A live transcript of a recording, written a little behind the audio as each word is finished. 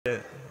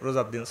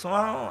রোজার দিন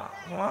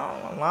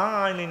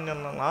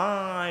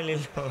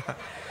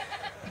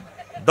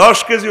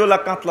 10 KG OLA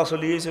কাতলা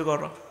চলিয়েছে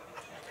ঘর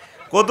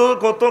কত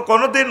কত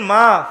কোনদিন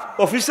মা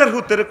অফিসার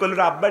হুতেরে কইল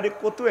আব্বা এটি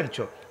কত এনছ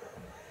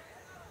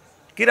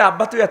কিরে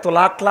আব্বা তুই এত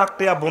লাখ লাখ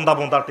টিয়া বন্দা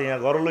বন্দা টিয়া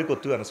ঘর লই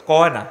কত আনস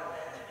কয় না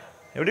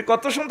এটি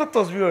কত সুন্দর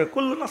তসবিহ হয়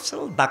কুল্লু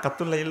নাফসিল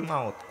দাকাতুল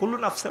মাউত কুল্লু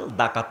নাফসিল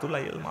দাকাতুল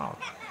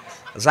মাউত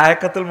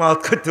জায়কাতুল মাউত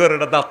করতে পারে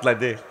এটা দাঁতলাই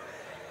দে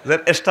যে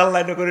স্টার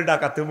লাইনে করে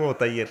ডাকাতে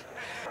মতাইয়ের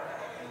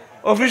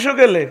অফিসও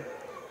গেলে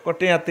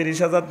কটিয়া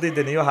 30,000 দিয়ে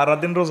দেন হারা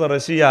দিন রোজা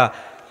রয়েছি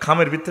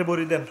খামের ভিতরে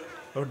ভরি দেন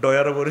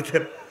ডয়ারও ভরি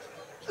দেন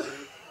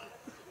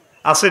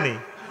আসেনি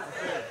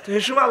তো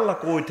এই সময় আল্লাহ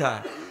কইটা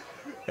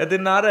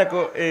এদিন আর এক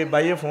এই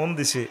বাইয়ে ফোন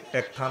দিছে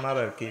এক থানার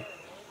আর কি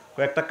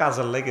একটা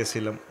কাজের লাই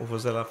গেছিলাম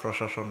উপজেলা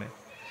প্রশাসনে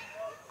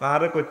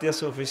কারে কইতে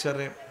আছে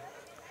অফিসারে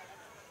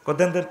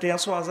দেন দেন টিয়া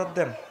 100,000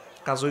 দেন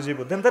কাজ হয়ে যাব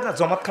দেন দেন না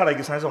জমাত খাড়াই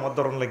গেছে জমাত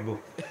ধরন লাগবো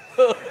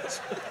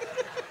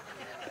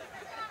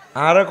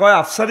আরে কয়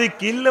আফসারি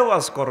কিনলে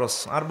ওয়াজ করস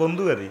আর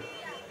বন্ধু আরে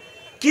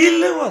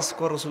কিনলে ওয়াজ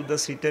করস উদা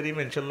সিটারি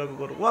মেনশন লাগু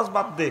কর ওয়াজ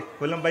বাদ দে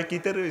কইলাম ভাই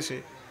কিতে রইছে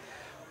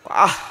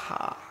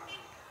আহা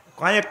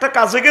কয় একটা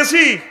কাজে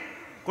গেছি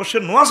কোশে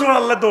নোয়া সর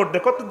আল্লাহ দৌড় দে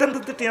কত দেন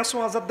দেন টিয়া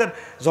 100,000 দেন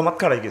জমাত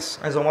খাড়াই গেছে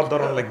জমাত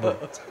ধরন লাগবো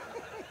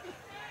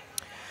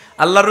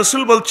আল্লাহ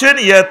রাসূল বলছেন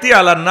ইয়াতি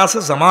আলান নাস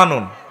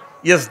জামানুন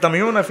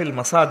ইয়াজদামিউনা ফিল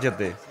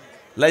মাসাজিদে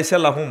লাইসা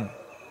লাহুম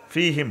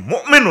ফীহি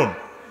মুমিনুন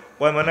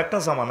কয় মানে একটা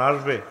জামানা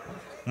আসবে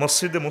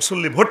মসজিদে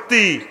মুসল্লি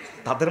ভর্তি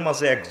তাদের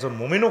মাঝে একজন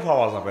মুমিনও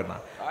পাওয়া যাবে না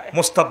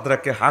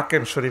মুস্তাদরাকে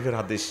হাকিম শরীফের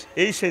হাদিস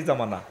এই সেই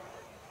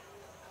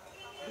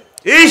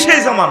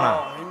জামানা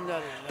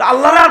তা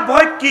আল্লাহর আর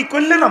ভয় কি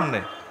করলেন আপনি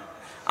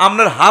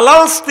আপনার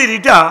হালাল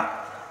স্ত্রীটা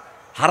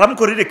হারাম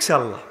করে রেখেছে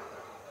আল্লাহ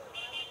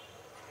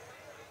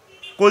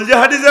কলজা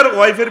হাদিজের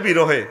ওয়াইফের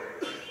বিরহে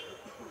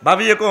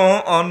ভাবিয়ে কহ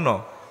অন্য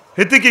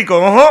হেতে কি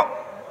কহ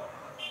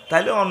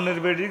তাইলে অন্যের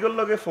বেডিগুলোর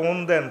লগে ফোন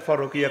দেন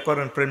ফরকিয়া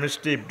করেন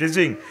প্রেমিস্টিভ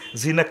ডিজিং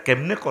জিনা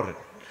কেমনে করেন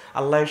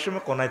আল্লাহ এই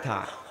সময় কোনায়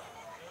থাক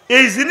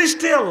এই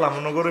জিনিসটাই আল্লাহ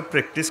মনে করে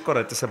প্র্যাকটিস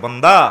করাইতেছে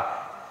বান্দা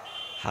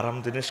হারাম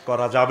জিনিস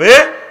করা যাবে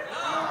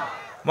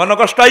মনে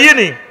কষ্ট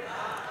আইয়েনি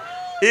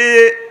এ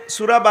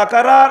সূরা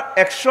বাকারার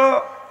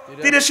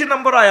 183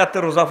 নম্বর আয়াতে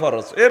রোজা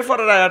ফরজ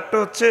এরপরের আয়াতটা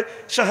হচ্ছে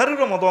শাহরুর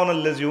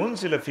রমাদানাল্লাযী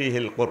উনজিলা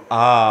ফীহিল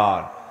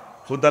কুরআন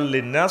হুদাল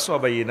লিন-নাস ওয়া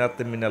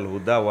বায়িনাতিন মিনাল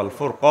হুদা ওয়াল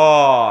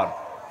ফুরকান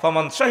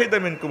ফামান শাহিদা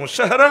মিনকুমুশ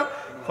শাহরা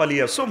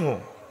ফালিয়াসুমহু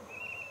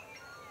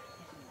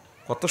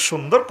কত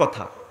সুন্দর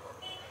কথা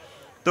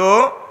তো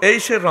এই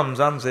সে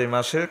রমজান যে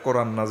মাসে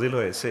কোরআন নাজিল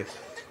হয়েছে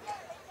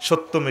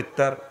সত্য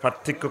মিথ্যার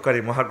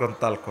পার্থক্যকারী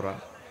মহাগ্রন্থ আল কোরআন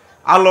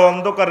আলো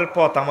অন্ধকারের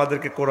পথ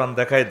আমাদেরকে কোরআন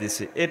দেখাই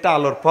দিয়েছে এটা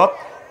আলোর পথ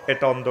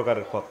এটা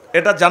অন্ধকারের পথ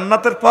এটা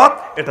জান্নাতের পথ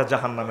এটা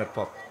জাহান্নামের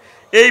পথ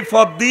এই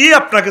পথ দিয়ে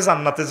আপনাকে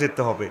জান্নাতে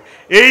যেতে হবে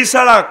এই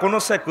ছাড়া কোনো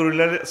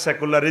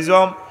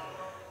সেকুলারিজম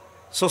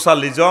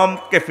সোশ্যালিজম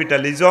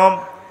ক্যাপিটালিজম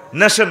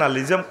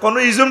ন্যাশনালিজম কোনো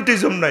ইজম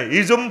টিজম নাই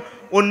ইজম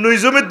অন্য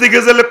ইজমের দিকে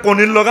গেলে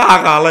কোনির লগা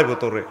আগা আলাইব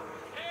তোরে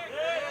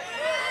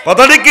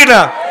কথা ঠিক কিনা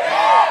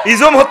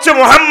ইজম হচ্ছে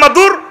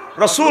মুহাম্মাদুর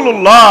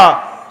রাসূলুল্লাহ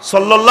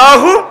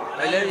সাল্লাল্লাহু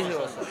আলাইহি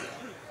ওয়াসাল্লাম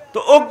তো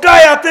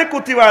অজ্ঞায়াতে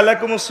কুতিবা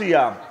আলাইকুমুস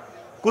সিয়াম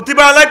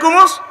কুতিবা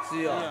আলাইকুমুস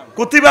সিয়াম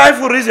কুতিবা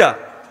ফুরিজা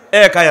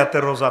এক আয়াতে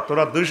রোজা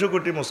তোরা 200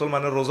 কোটি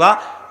মুসলমানের রোজা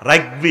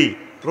রাখবি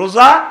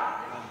রোজা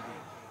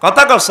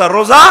কথা কসা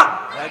রোজা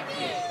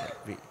রাখবি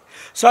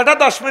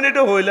 6:10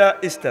 মিনিটে হইলা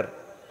ইফতার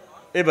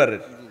এবারে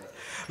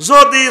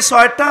যদি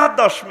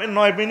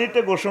 6:10 মিনিটে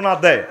ঘোষণা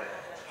দেয়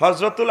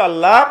হযরতুল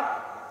আল্লাহ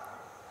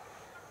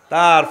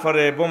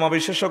তারপরে বোমা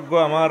বিশেষজ্ঞ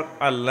আমার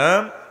আল্লাহ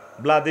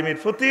ভ্লাদিমির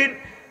পুতিন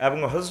এবং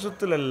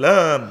হযরতুল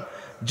আল্লাহ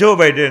জো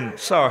বাইডেন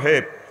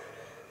সাহেব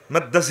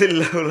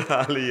মাদ্দাসিল্লাহুল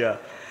আলিয়া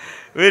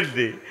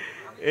বুঝলি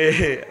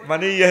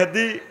মানে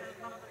ইহাদি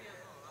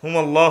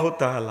হুমাল্লাহু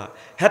তাআলা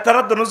হ্যাঁ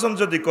তারা দুজন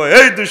যদি কয়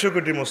এই 200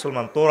 কোটি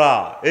মুসলমান তোরা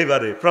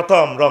এইবারে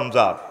প্রথম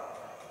রমজান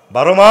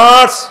 12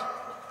 মার্চ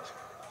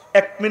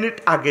 1 মিনিট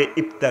আগে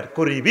ইফতার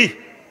করিবি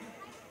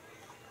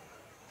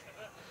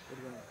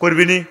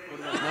করবি নি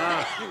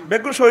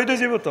বেগুন শহীদ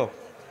হয়ে যাইব তো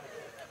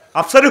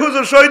আফসারি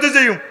হুজুর শহীদ হয়ে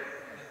যাইম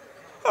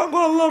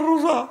আল্লাহর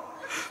রোজা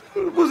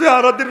বুঝে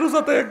আর দিন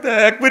রোজাতে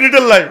 1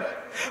 মিনিটের লাই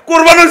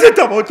কোরবানি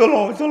যেতাম চলো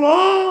চলো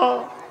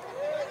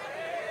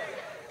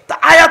তা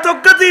আয়াত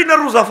দিন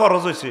রোজা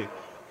ফরজ হয়েছে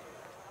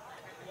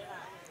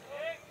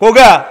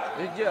কোগা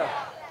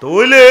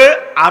তইলে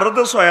আরো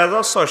তো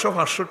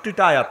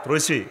 6,665টা আয়াত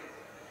রয়েছে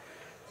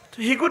তো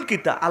হিগুন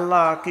কিতা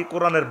আল্লাহ কি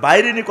কোরআনের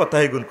বাইরে নি কথা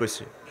হিগুন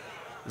কইছে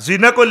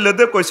জিনা করলে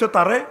দে কইছে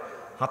তারে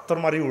হাত্তর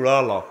মারি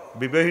উড়াল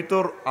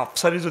বিবাহিতর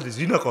আফসারি যদি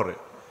জিনা করে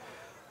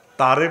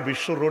তারে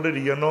বিশ্ব রোডের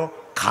ইয়ানো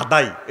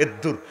খাদাই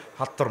এদ্দুর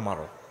হাত্তর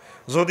মারো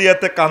যদি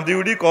এতে কান্দি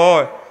উড়ি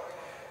কয়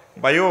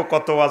ভাইও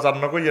কত বাজার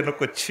না কই এনো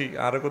করছি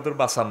আর কতর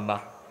বাঁচান না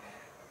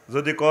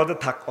যদি কয়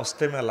থাক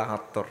অস্তে মেলা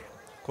হাত্তর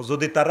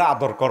যদি তারা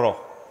আদর করো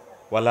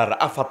ওয়ালার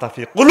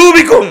আফাতাফি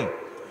কুলুবিকুম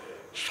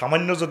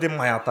সামান্য যদি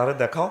মায়া তারে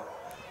দেখাও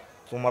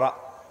তোমরা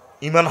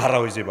ইমান হারা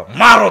হয়ে যাবা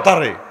মারো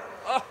তারে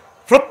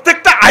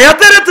প্রত্যেকটা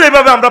আয়াতের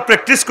এভাবে আমরা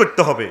প্র্যাকটিস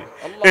করতে হবে।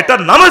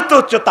 এটার নাম তো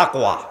হচ্ছে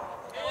তাকওয়া,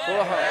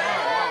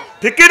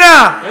 ঠিক কি না?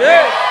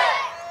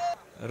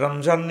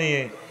 রমজান নিয়ে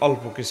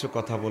অল্প কিছু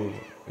কথা বলবো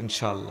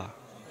ইনশাআল্লাহ,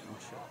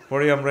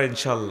 পরে আমরা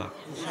ইনশাআল্লাহ।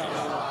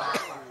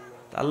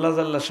 আল্লাহ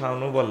জাল্লা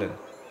শানু বলেন,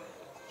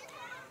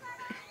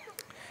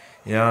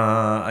 ইয়া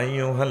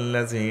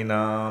আইয়ুহাল্লাযীনা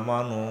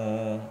আমানু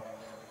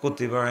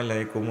কুতিবা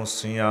আলাইকুমুস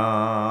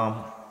সিয়াম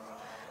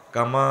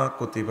কামা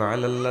কুতিবা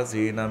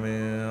আলাল্লাযীনা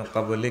মিন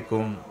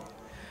ক্বাবলিকুম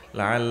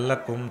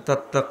লাআল্লাকুম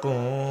তাত্তাকুন।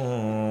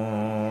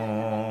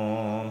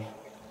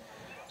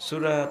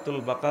 সূরাতুল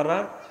বাকারা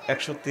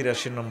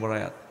 183 নম্বর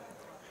আয়াত।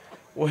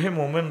 ওহে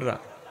মুমিনরা,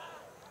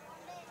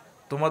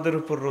 তোমাদের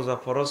উপর রোজা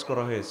ফরজ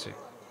করা হয়েছে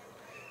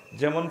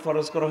যেমন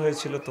ফরজ করা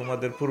হয়েছিল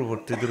তোমাদের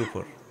পূর্ববর্তীদের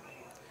উপর।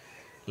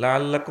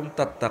 লাআল্লাকুম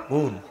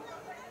তাত্তাকুন,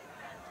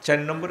 4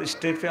 নম্বর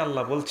স্টেপে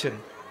আল্লাহ বলছেন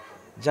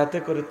যাতে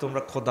করে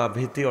তোমরা খোদা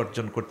ভীতি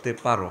অর্জন করতে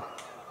পারো।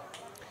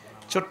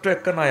 ছোট্ট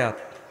একটা আয়াত,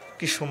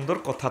 কি সুন্দর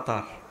কথা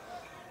তার,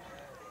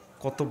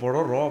 কত বড়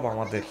রব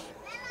আমাদের,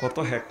 কত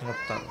হিকমত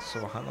তার,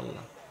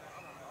 সুবহানাল্লাহ।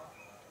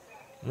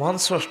 মহান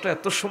স্রষ্টা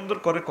এত সুন্দর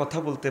করে কথা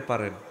বলতে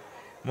পারেন,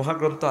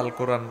 মহাগ্রন্থ আল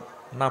কোরআন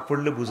না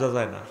পড়লে বোঝা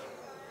যায় না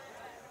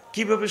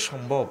কিভাবে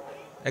সম্ভব,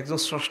 একজন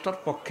স্রষ্টার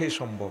পক্ষেই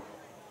সম্ভব।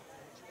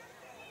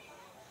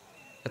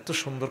 এত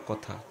সুন্দর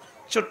কথা,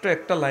 ছোট্ট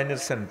একটা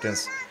লাইনের সেন্টেন্স,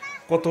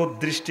 কত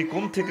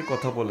দৃষ্টিকোণ থেকে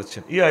কথা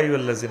বলেছেন। ইয়া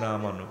আইয়ুহাল্লাযীনা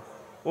আমানু,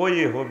 ও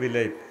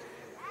ইয়েহুবিলাই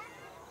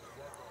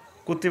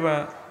কুতিবা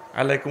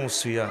আলাইকুমুস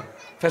সিয়াম,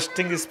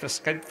 fasting is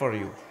prescribed for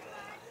you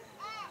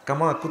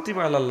কামা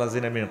কুতিবা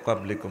আলাল্লাযীনা মিন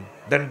ক্বাবলিকুম,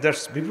 দেন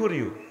দ্যাটস বিফোর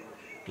ইউ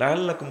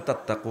লাআল্লাকুম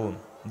তাত্তাকুন,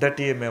 that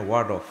is a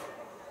word of.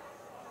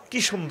 কি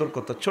সুন্দর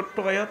কথা, ছোট্ট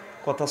আয়াত,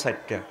 কথা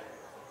 60টা।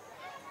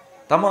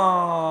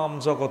 তাম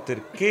জগতের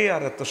কে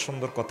আর এত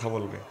সুন্দর কথা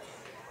বলবে?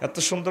 এত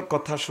সুন্দর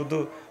কথা শুধু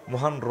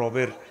মহান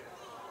রবের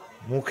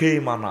মুখেই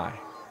মানায়,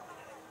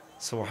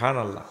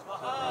 সুবহানাল্লাহ।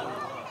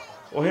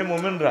 ওহে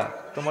মুমিনরা,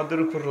 তোমাদের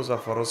উপর রোজা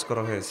ফরজ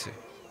করা হয়েছে,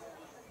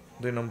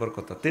 2 নম্বর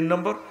কথা। 3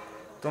 নম্বর,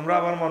 তোমরা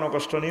আবার মনে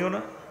কষ্ট নিও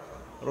না,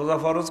 রোজা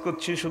ফরজ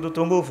করছি শুধু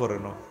তোমার উপরে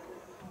ন,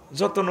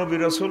 যত নবী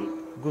রাসূল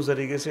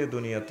গুজারি গেছে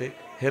দুনিয়াতে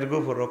হেরগো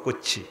ফরজ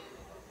করছি।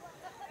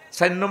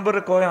 4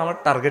 নম্বরে কয় আমার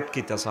টার্গেট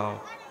কিতা চাও,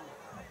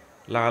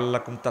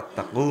 লাআল্লাকুম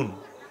তাত্তাকুন,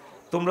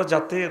 তোমরা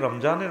যাতে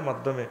রমজানের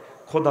মাধ্যমে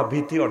খোদা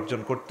ভীতি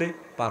অর্জন করতে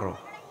পারো।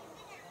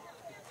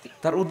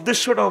 তার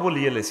উদ্দেশ্যটাও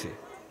বলিয়ে লেছে।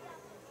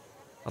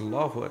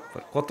 আল্লাহু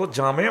আকবার, কত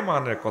জামে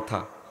মানের কথা,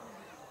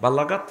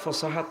 বালাগাত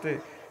ফসাহাতে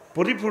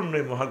পরিপূর্ণ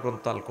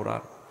মহাগ্রন্থ আল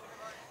কোরআন।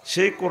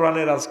 সেই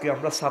কোরআনের আজকে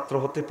আমরা ছাত্র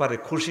হতে পারে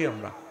খুশি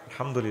আমরা,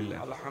 আলহামদুলিল্লাহ।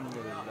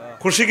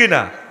 খুশি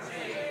কিনা?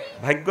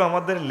 ভাগ্য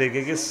আমাদের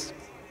লেগে গেছে।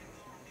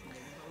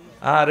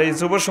 আর এই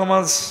যুব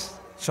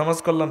সমাজ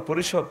কল্যাণ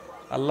পরিষদ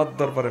আল্লাহর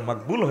দরবারে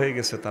মাকবুল হয়ে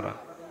গেছে, তারা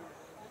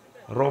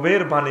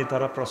রবের বাণী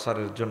তারা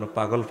প্রচারের জন্য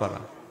পাগল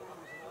পারা।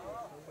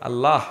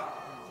 আল্লাহ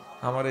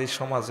আমার এই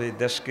সমাজ, এই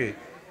দেশকে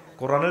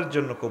কোরআনের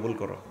জন্য কবুল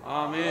করো,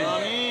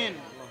 আমিন।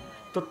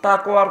 তো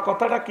তাকওয়ার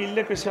কথাটা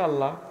কিনলে কেছে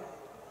আল্লাহ,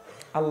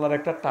 আল্লাহর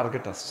একটা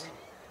টার্গেট আছে,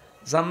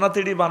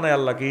 জান্নাতেরই বানায়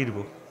আল্লাহকে ইরব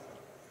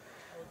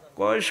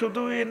কয়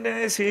শুধু এনে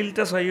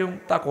সিলটা চাইম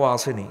তাকওয়া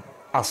আসেনি,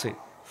 আছে,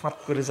 ফাঁত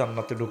করে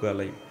জান্নাতে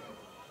ঢুকালাই।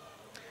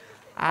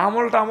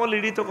 আমল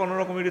ইডি তো কোনো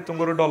রকম ইডি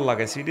তোমার ডর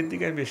লাগাইছে, ইডির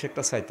দিকে বেশি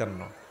একটা চাইতাম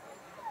না।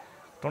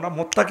 তোমরা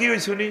মোত্তা কি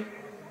হয়েছ নি,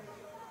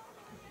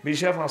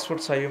 ভিসা পাসপোর্ট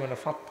চাই মানে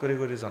ফাঁত করে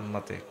করে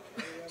জান্নাতে।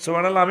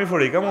 সুবহানাল্লাহ, আমি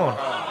পড়ি কেমন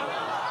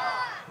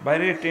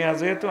বাইরে টেয়া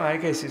যেহেতু আই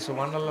খাইছি,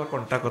 সুবহানাল্লাহ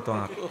কোনটা কত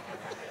আর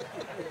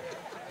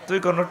তুই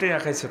কোনো টেয়া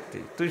খাই সত্যি,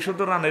 তুই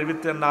শুধু রানের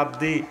ভিতরে নাপ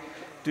দি,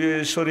 তুই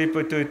শরীফ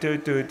হইতে হইতে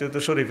হইতে হইতে তো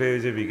শরীফ হয়ে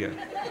যাবি গা,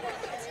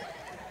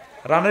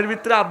 রানের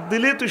ভিতরে আপ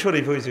দিলে তুই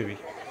শরীফ হয়ে যাবি।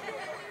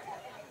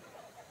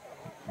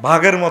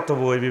 ভাগের মতো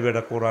বইবি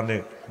বেটা কোরআনে,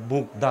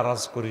 বুক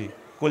দারাজ করি,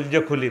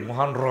 কলজা খুলি,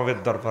 মহান রবের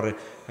দরবারে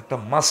একটা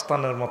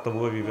মাস্তানের মতো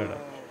বইবি বেটা।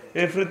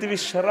 এই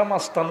পৃথিবীর সেরা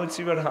মাস্তান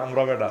হচ্ছি বেটা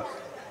আমরা, বেটা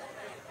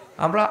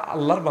আমরা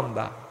আল্লাহর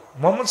বান্দা,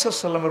 মুহাম্মদ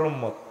সাল্লাল্লাহু আলাইহি ওয়াসাল্লামের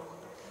উম্মত।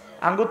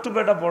 আঙ্গুর তো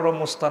বেটা বড়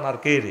মস্তান আর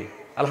কে রে?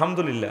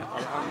 আলহামদুলিল্লাহ,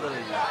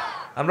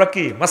 আমরা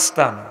কি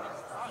মাস্তান।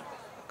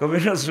 কবি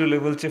নজরুল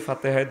বলছে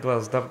ফাতেহায়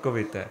দোয়াজদাব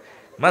কবিতা,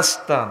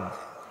 মাস্তান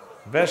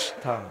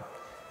বেশতান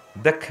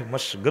দেখ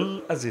মশগুল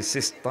আজি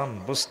সিস্তান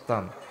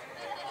বুস্তান,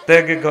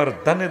 তেগে ঘর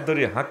দানে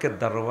দরি হাঁকে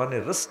দারোয়ানে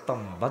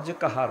রস্তম, বাজে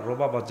কাহার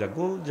রোবা বাজা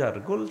গুলজার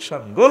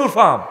গুলশান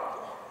গুলফাম,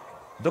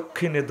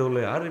 দক্ষিণে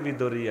দোলে আরবি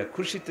দরিয়া,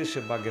 খুশিতে সে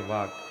বাগে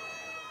বাগ,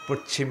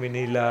 পশ্চিমে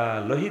নীলা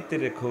লোহিতে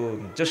রেখুন,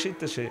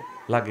 যশিতে সে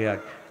লাগে আগ,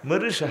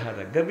 মরু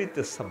সাহারা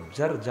গবিতে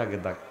সবজার জাগে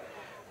দাগ,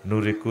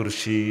 নুরে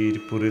কুরশির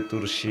পুরে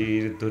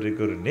তুরশির ধরে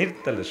গর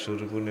নির্তালে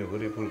সুরগুনে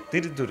হরিপুর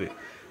তীর দূরে,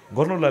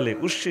 গণলালে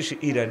উচ্ছিসি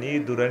ইরানি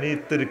দুরানি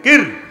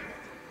তিরকির,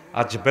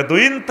 আজ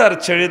বেদুইন তার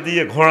ছেড়ে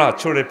দিয়ে ঘোড়া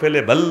ছড়ে ফেলে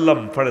বললাম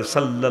ফড়ে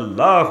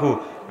সাল্লাল্লাহু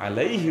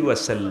আলাইহি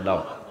ওয়াসাল্লাম।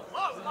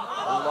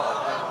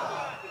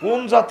 কোন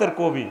জাতের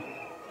কবি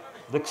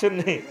দেখছেন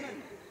নি?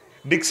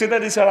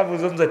 ডিকশনারি ছাড়া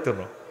বুঝন যাইত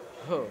না,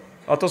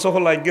 অথচ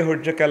হোলাইগে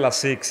হচ্ছে ক্লাস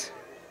 6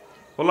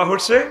 হোলা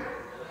হচ্ছে।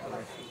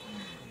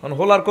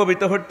 হোলার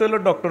কবিতা হইতে হলে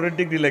ডক্টরেট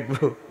ডিগ্রি লাগবে।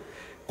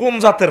 কোন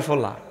জাতের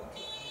ফলা?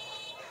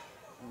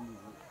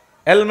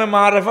 এলমে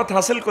মারেফত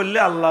হাসিল করলে,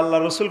 আল্লাহ আল্লাহ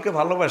রসুলকে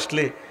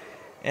ভালোবাসলে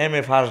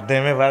MA first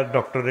DMA first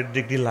doctorate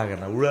degree লাগে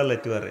না, উড়ালে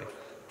তুয়ারে।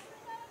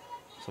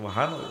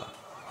 সুবহানাল্লাহ।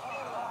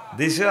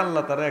 দিছে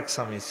আল্লাহ তারা এক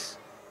সামিস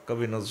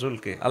কবি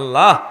নজরুলকে।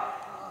 আল্লাহ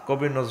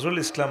কবি নজরুল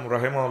ইসলাম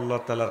রহিমাহুল্লাহ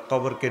তাআলার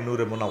কবরকে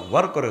নূরে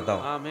মুনাওয়ার করে দাও।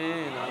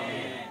 আমিন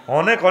আমিন।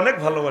 অনেক অনেক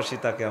ভালোবাসি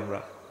তাকে আমরা।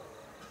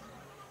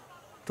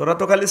 তোরা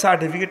তো খালি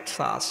সার্টিফিকেট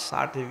চাস,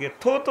 সার্টিফিকেট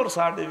তোর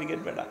সার্টিফিকেট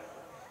বেটা।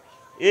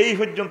 এই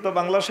পর্যন্ত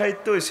বাংলা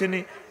সাহিত্য হয়েছেনি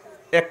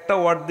একটা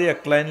ওয়ার্ড দিয়ে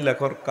এক লাইন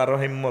লেখর কারো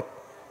হিম্মত।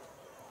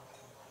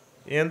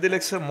 হিন্দি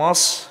লেখছে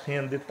মস,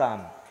 হিন্দি তান,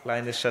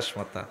 লাইনের শেষ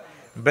মাথা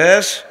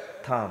বেশ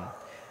থাম,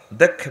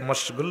 দেখ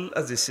মশগুল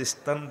আজি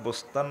সিস্তান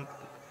বস্তান,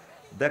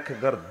 দেখ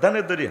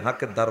গর্দানে দরি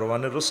হাঁকে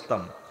দারওয়ানে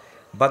রুস্তাম,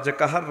 বাজে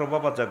কাহার রবা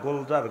বাজা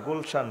গোলজার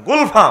গুলশান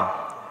গুলফাম,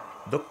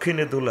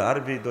 দক্ষিণে দুলে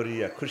আরবি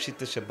দরিয়া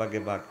খুশিতে সে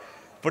বাগে বাগ,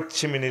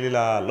 পশ্চিমে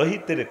নীলা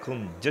লোহিতে রে খুন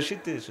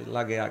জসিতে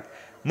লাগে আগ,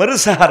 মরু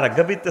সাহারা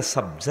গবিতে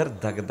সবজার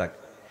দাগ দাগ,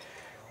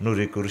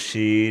 নুরে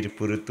কুরশির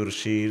পুরে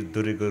তুরশির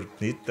দূরে গর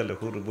নিতলে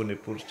হুরবনে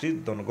পুরশির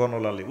দন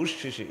গণলালে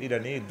উচ্ছিসে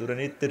ইরানি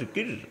দুরানি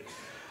তেরকির,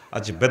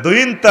 আজ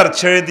বেদুইন তার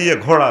ছেড়ে দিয়ে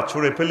ঘোড়া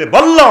ছুড়ে ফেলে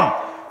বললাম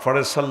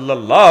ফরে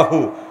সাল্লাল্লাহু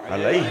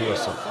আলাইহি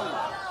ওয়াসাল্লাম।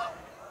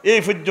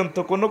 এই পর্যন্ত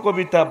কোন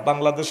কবিতা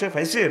বাংলাদেশে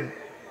পাইছেন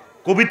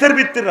কবিতার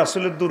ভিত্তিতে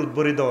রাসূলের দুরূদ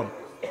বরিদন?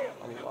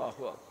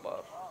 আল্লাহু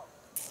আকবার।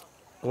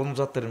 কোন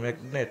জাতের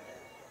ম্যাগনেট!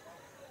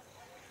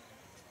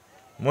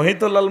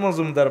 মহিতুল্লাল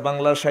মজুমদার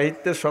বাংলা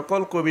সাহিত্যের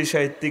সকল কবি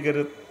সাহিত্যিকের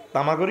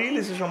তামা করিয়ে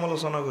লিছে,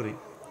 সমালোচনা করি,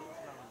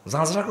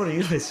 ঝাঁঝরা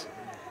করিয়ে লিছে।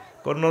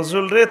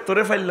 নজরুল রে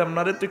তোরে ফাইলাম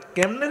না রে, তুই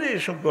কেমনে রে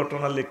এসব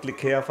ঘটনা লিখলি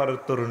খেয়াফারের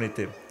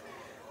তরুণীতে?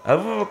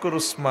 আবু বকর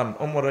উসমান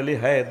ওমর আলী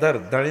হায়দার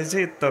দাঁড়িয়েছে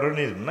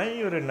তরুণীর নাই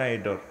ওরে নাই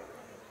ডর,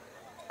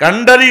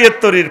 কান্ডারি এ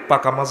তরির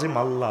পাকা মাঝি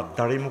মাল্লা,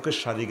 দাড়ি মুখে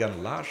সারি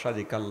গাল্লা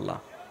সারি কাল্লা।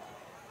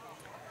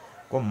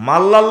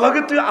 মাল্লার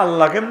লাগে তুই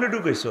আল্লাহ কেমনে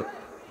ঢুকেছ?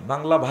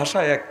 বাংলা ভাষা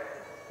এক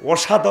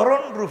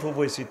অসাধারণ রূপ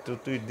বৈচিত্র্য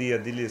তুই দিয়ে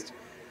দিলিস,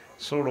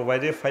 ছোট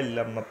বাইরে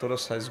ফাইলাম না তোরা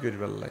সাইজ করি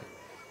পাল্লাই।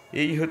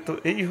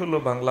 এই হলো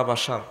বাংলা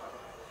ভাষার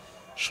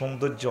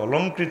সৌন্দর্য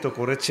অলঙ্কৃত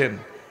করেছেন,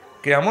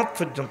 কিয়ামত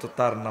পর্যন্ত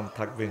তার নাম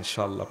থাকবে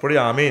ইনশাআল্লাহ। পড়ি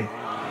আমিন।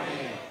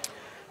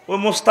 ওই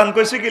মোস্তান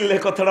কইছে কি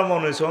কথাটা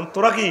মনে হয়েছে,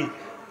 তোরা কি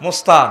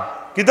মোস্তান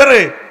কি ধরে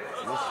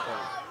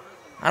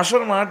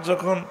আসর মাঠ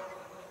যখন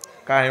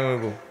কায়েম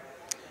হইব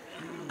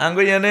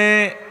আঙ্গু এনে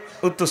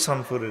উত্তর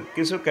সানপুরের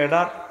কিছু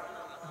ক্যাডার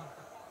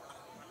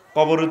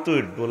কবরে তো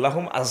উঠবো,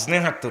 লাহুম আজনে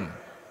হাতুন,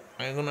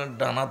 এগুলো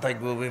ডানা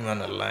থাকবো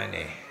বিমানের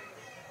লাইনে,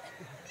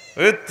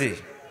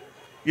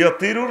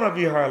 ইয়াতিরুনা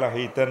বিহা আলা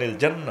হিতানিল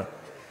জান্নাহ,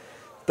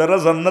 তারা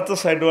জান্নাতে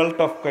সাইডওয়াল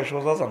টপকায়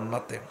সোজা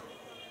জান্নাতে।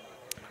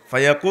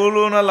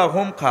 ফায়াকুলুনা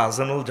লাহুম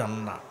খাজানুল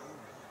জান্নাহ,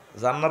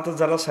 জান্নাতে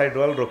যারা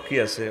সাইডওয়াল রক্ষী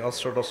আছে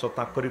অস্ত্র টস্ত্র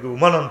তাক করি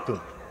উমানন্তুন,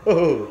 ও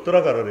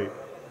তোরা কারো রে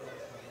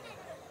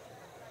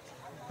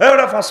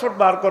ওটা পাসপোর্ট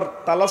বার কর,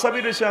 তালা চাবি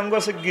রয়েছে আঙ্গ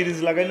আছে গিরিজ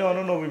লাগাইনি অন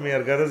নবী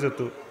মেয়ের গাড়ে যেত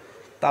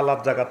তালার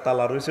জায়গা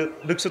তালা রয়েছে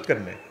ঢুকছত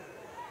কেন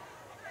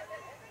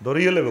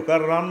ধরিয়ে লেবো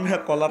কার রান মিয়া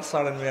কলার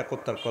সাড়েন মিয়া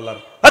কোত্তার কলার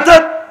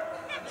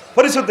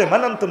পরিশোধে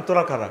মানান্তম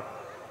তোরা কারা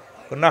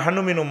না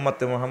হানুমিন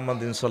উম্মাতে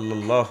মোহাম্মদিন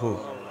সাল্লাল্লাহু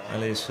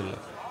আলাইহি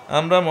সাল্লাম,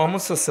 আমরা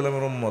মোহাম্মদ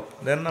সাল্লামের উম্মত।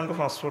 দেন নাম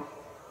পাসপোর্ট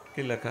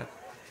কি লেখা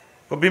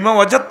বিমা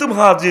ওয়াজাতুম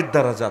হাজির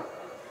দারাজাত,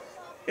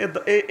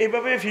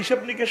 এইভাবে হিসাব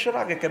নিকেশের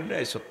আগে কেমনে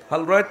আইসত?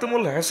 হাল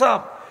রায়তুমুল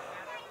হিসাব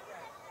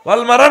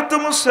ওয়াল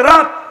মারারতুমুস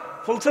সিরাত,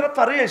 ফুলসিরাত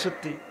পারি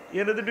আইসতি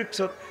এনে দি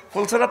ঢুকছত,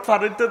 ফুলসিরাত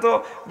পারিতে তো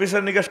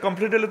বিচার নিকাশ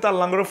কমপ্লিট হলে তো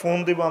আল্লাহ করে ফোন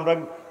দিব, আমরা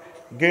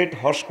গেট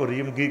হস করি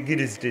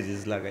গিরিজ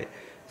টিরিজ লাগাই,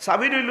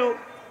 চাবি রইল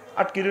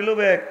আটকি রইল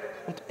ব্যাগ,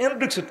 এনে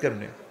ঢুকছত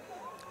কেমনে?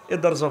 এ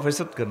দরজা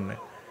ফাইসত কেমনে?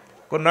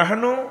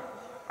 নাহানু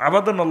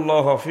আবাদান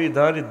আল্লাহ ফি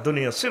দারিদ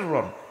দুনিয়া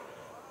সিররান,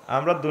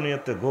 আমরা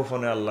দুনিয়াতে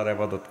গোপনে আল্লাহর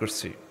ইবাদত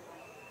করছি,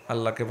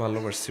 আল্লাহকে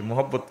ভালোবাসছি,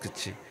 মোহব্বত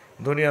করছি,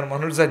 দুনিয়ার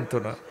মানুষ জানতো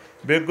না,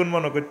 বেগুন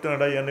মনে করতো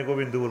না এনে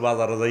গোবিন্দপুর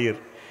বাজারে যাইয়ের,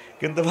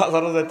 কিন্তু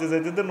বাজারে যাইতে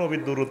যাইতে তো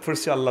নবীর দুরূদ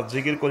পড়ছি, আল্লাহ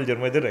জিকির কলজের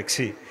মধ্যে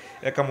রাখছি,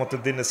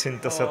 একামতের দিনে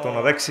চিন্তা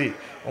চেতনা রাখছি,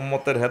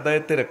 উম্মতের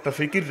হেদায়েতের একটা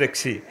ফিকির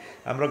রাখছি,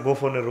 আমরা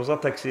গোপনে রোজা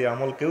থাকছি,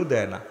 আমল কেউ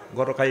দেয় না,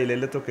 গড় খাই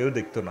লেলে তো কেউ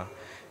দেখতো না,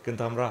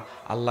 কিন্তু আমরা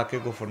আল্লাহকে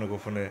গোপনে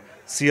গোপনে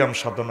সিয়াম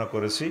সাধনা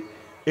করেছি।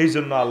 এই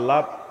জন্য আল্লাহ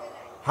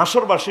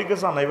হাসরবাসীকে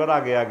জানাইবার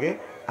আগে আগে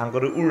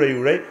আঙ্গরে উড়াই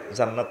উড়াই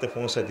জান্নাতে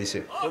পৌঁছে দিছে।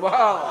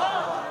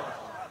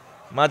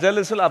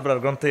 মাজালিসুল আবরার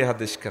গ্রন্থে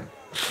হাদিস খান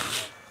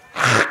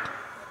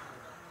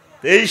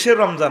 23শে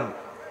রমজান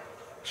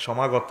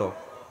সমাগত,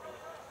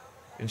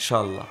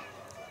 ইনশাআল্লাহ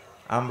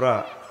আমরা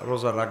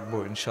রোজা রাখবো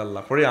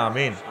ইনশাআল্লাহ। পড়ি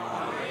আমিন।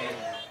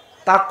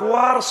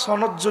 তাকওয়ার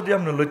সনদ যদি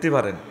আপনি লইতে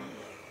পারেন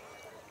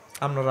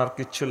আপনার আর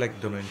কিচ্ছু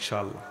লাগতো না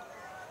ইনশাআল্লাহ।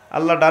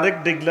 আল্লাহ ডাইরেক্ট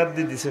ডিক্লার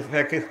দিয়ে দিছে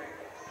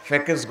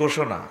প্যাকেজ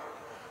ঘোষণা,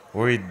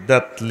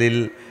 উইদ্দাত লিল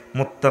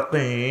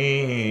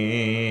মুত্তাকিন,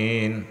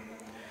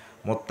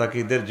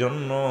 মুত্তাকিদের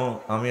জন্য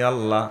আমি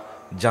আল্লাহ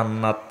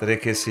জান্নাত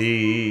রেখেছি।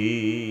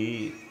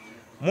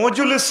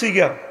 মজুলের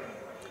সিগা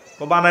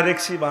বানায়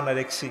রেখছি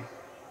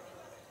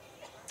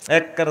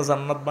একবারে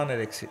জান্নাত বানায়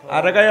রেখছি।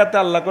 আর গায়াতে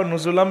আল্লাহ কো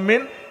নুজুলাম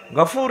মিন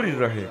গফুরির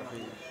রহিম,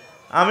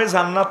 আমি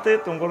জান্নাতে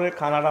তোমার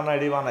খানা টানা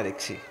এডি বানায়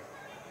রেখছি।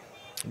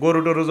 গরু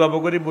টরু জব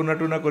করি বুনা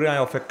টুনা করে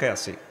আমি অপেক্ষায়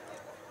আছি।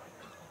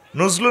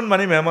 নজলুন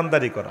মানে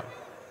মেহমানদারি করা,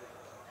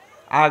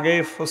 আগে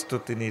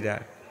প্রস্তুতি নিরা।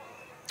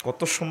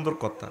 কত সুন্দর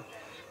কথা।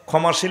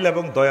 ক্ষমাশীল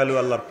এবং দয়ালু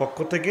আল্লাহর পক্ষ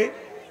থেকে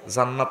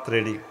জান্নাত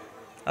রেডি।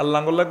 আল্লাহ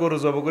গরু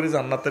জব করি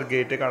জান্নাতের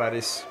গেটে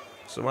কাড়ারিস।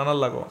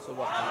 সুবহানাল্লাহ।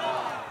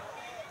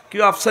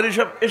 কেউ আফসারি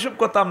সব এসব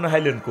কথা আপনি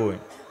হাইলেন কই?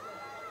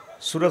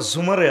 সূরা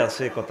জুমারে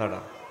আছে এই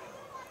কথাটা।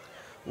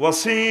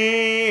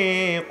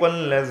 ওয়াসিকাল্লাযীনা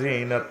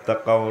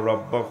তাকাউ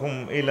রাব্বাহুম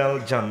ইলাল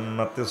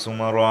জান্নাতি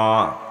যুমারা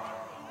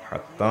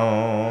হাত্তা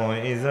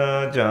ইযা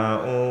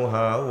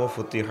জাউহা ওয়া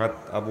ফুতিহাত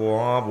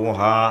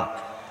আবওয়াবুহা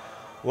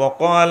ওয়া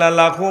ক্বালা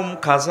লাহুম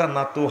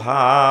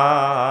খাজানাতুহা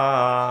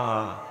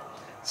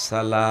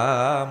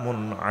সালামুন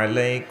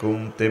আলাইকুম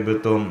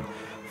তিবতুম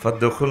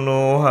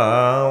ফাদখুলুহা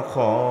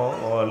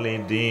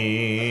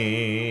খালিদিন।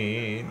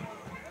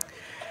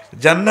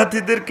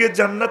 জান্নাতীদেরকে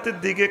জান্নাতের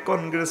দিকে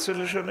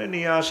কনগ্রেচুলেশনে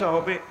নিয়ে আসা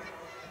হবে।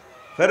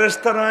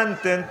 ফেরেশতারা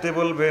আনতে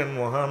বলবেন,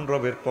 মহান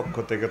রবের পক্ষ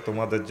থেকে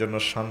তোমাদের জন্য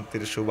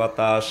শান্তির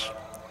সুবাতাস।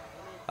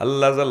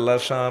 আল্লাহ জাল্লা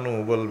শানু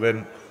বলবেন,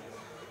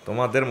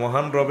 তোমাদের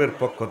মহান রবের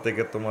পক্ষ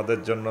থেকে তোমাদের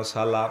জন্য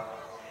সালাম।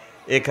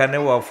 এখানে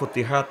ওয়া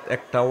ফুতিহাত,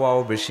 একটা ওয়াও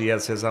বেশি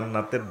আছে,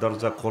 জান্নাতের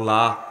দরজা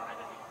খোলা।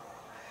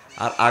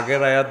 আর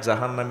আগের আয়াত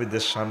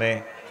জাহান্নামীদের শানে,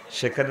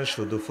 সেখানে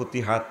শুধু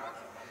ফুতিহাত।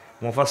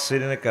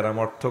 মুফাসসিরিনে কেরাম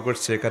অর্থ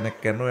করছে এখানে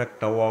কেন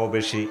একটা ওয়াও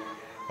বেশি,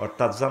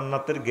 অর্থাৎ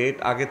জান্নাতের গেট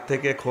আগের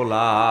থেকে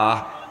খোলা,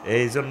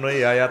 এই জন্য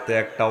এই আয়াতে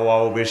একটা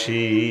ওয়াও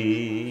বেশি।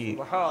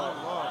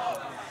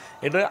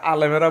 এটা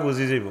আলেমেরা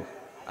বুঝি যাইব।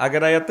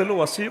 আগের আয়াত হলো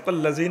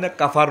ওয়াসিকাল্লাযীনা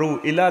কাফারু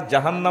ইলা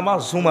জাহান্নামা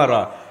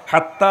যুমারা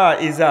হাত্তা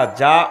ইজা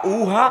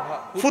জাউহা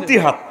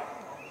ফুতিহাত।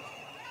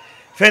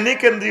 ফেনী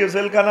কেন্দ্রীয়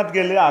জেলখানাত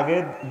গেলে আগে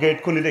গেট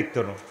খুলে দেখতো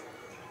না।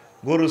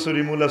 গরু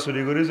চুরি মূলা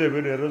চুরি করে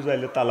যাবেন, এরও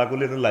যাইলে তালা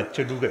খুলে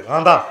লাইচ্ছে ঢুকে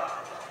আঁধা।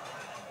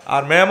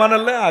 আর মেহমান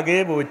হলে আগে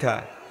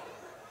বইথায়।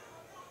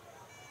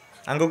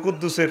 আঙ্গ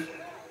কুদ্দুসের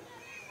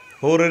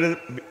হৌরের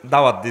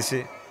দাওয়াত দিছে,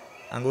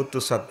 আঙ্গ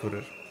উত্তর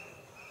সাদপুরের।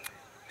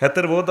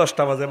 হেতের বউ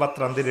 10টা বাজে ভাত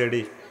রান্ধি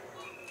রেডি,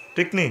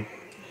 ঠিক নি?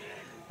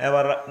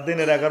 এবার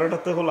দিনের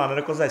 11টাতে হল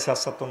আনের কাছে যাইছে,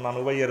 আচ্ছা তোর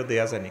নানু ভাই এর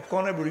দেয়া যায়নি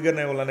কনে বুড়িগে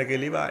নেই ওলানে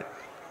গেলি ভাই।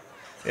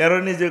 এর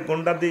নিজে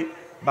গন্ডা দি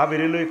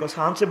বাবিরে লই কছে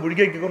আনছে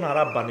বুড়িগে কি কোনো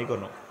আরাব বানি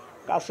কোনো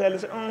কাছে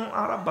এলেছে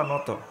আরাব বানো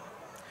তো।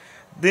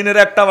 দিনের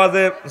 1টা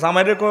বাজে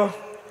জামাইরে কো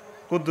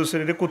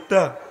কুদ্দুসের রে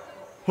কুত্তা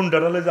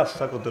হুন্ডারালে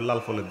যাচ্ছা কুদ্দুর লাল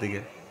ফলের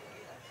দিকে।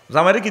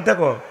 জামাইরে কিতা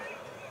কো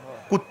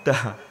কুত্তা,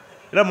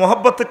 এটা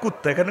মহব্বতে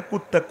কুত্তা। এখানে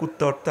কুত্তা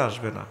কুত্তা অর্থে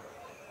আসবে না।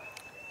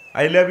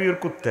 আই লাভ ইউর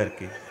কুত্তা আর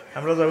কি।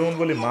 আমরা যেমন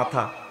বলি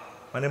মাথা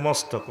মানে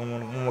মস্তক,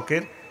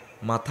 অমুকের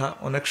মাথা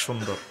অনেক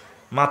সুন্দর।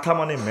 মাথা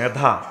মানে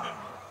মেধা,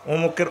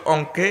 অমুকের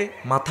অঙ্কে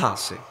মাথা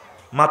আছে।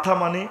 মাথা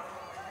মানে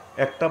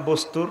একটা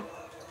বস্তুর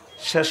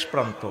শেষ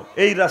প্রান্ত।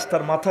 এই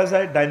রাস্তার মাথায়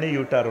যায় ডাইনে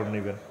ইউটারন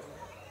নেবেন।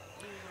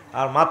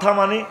 আর মাথা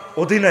মানে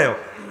অধিনায়ক,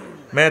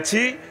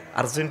 মেসি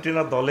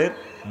আর্জেন্টিনা দলের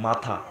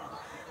মাথা।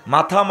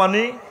 মাথা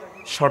মানে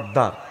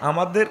সর্দার।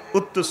 আমাদের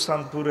উত্তর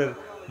চাঁদপুরের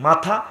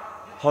মাথা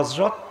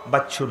হজরত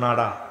বাচ্চু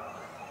নাড়া।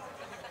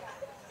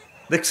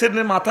 দেখছেন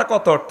মাথা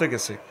কত অর্থে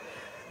গেছে।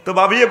 তো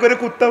ভাবিয়ে করে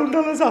কুত্তা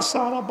হুন্ডালে যাচ্ছে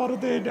আর আবারও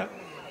দেয় না।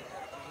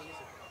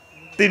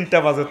 3টা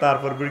বাজে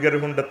তারপর বুড়িগার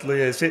হুন্ডাত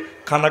লইয়া এসে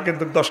খানা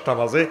কিন্তু 10টা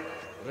বাজে।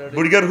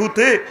 বুড়িগার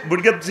হুতে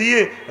বুড়িগার জিয়ে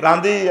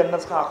রাঁধি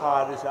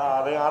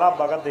আরে আর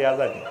আব্বাকে দেয়া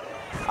যায়নি।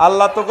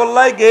 আল্লাহ তো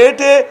করলাই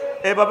গেটে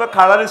এভাবে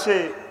খাড়া রয়েছে।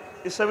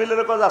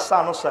 ইসাবিলের কাজ আসছে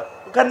আনসা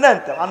ওখানে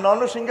আনতে আর নন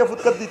সিংহে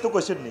ফুটকার দিত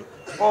কইছেন নি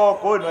ও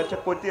কই নয়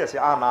কইতে আছে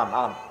আন আন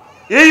আন।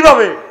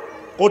 এইভাবে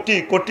কোটি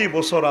কোটি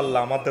বছর আল্লাহ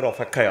আমাদের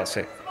অপেক্ষায়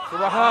আছে।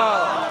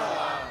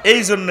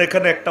 এই জন্য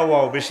এখানে একটা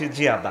ওয়াও বেশি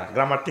জিয়াদা।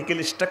 গ্রামাটিক্যাল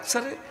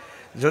স্ট্রাকচারে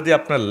যদি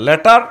আপনার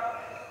লেটার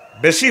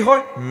বেশি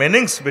হয়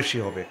মিনিংস বেশি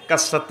হবে।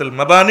 কাসরাতুল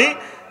মাবানি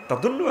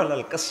তাদুল্লু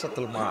আলাল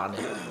কাসরাতুল মাআনি।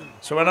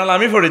 সুবহানাল্লাহ।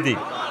 আমি পড়ে দিই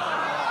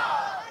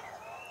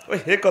ওই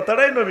হে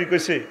কথাটাই নবী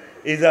কইছে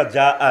ইজা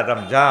জা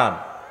রমজান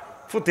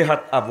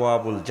ফুতিহাত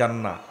আবওয়াবুল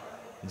জান্নাহ।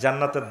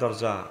 জান্নাতের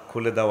দরজা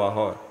খুলে দেওয়া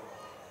হয়।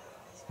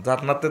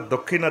 জান্নাতের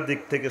দক্ষিণা দিক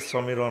থেকে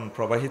সমীরণ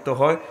প্রবাহিত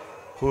হয়।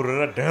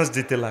 হুরেরা ড্যান্স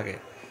দিতে লাগে।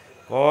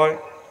 কয়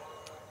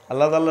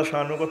আল্লাহ আল্লাহ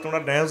শাহানুকে তোমরা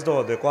ড্যান্স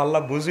দেওয়া দেখো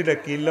আল্লাহ বুঝি না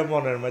কিনলে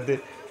মনের মধ্যে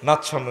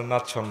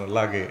নাচ্ছন্ন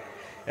লাগে।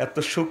 এত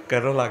সুখ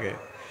কেন লাগে?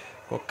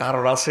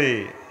 কারণ আছে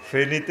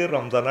ফেনীতে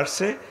রমজান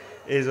আসছে,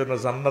 এই জন্য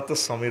জান্নাতের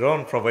সমীরণ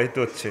প্রবাহিত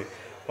হচ্ছে।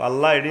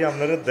 আল্লাহ এটি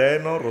আপনারা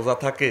দেন রোজা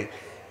থাকে,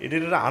 এটি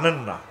আনেন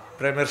না,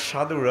 প্রেমের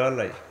স্বাদ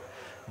উড়ালাই।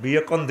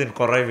 বিয়ে কোন দিন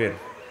করাইবেন?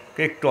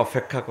 কে একটু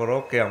অপেক্ষা করো,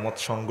 কিয়ামত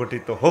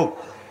সংগঠিত হোক,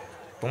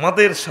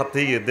 তোমাদের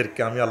সাথেই এদেরকে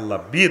আমি আল্লাহ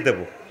বিয়ে দেব।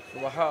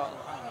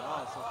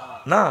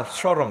 না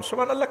সরম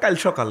সুবহানাল্লাহ। কাল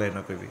সকালে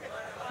না কবি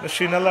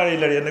সিনালা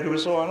ইলাড়ি না কবি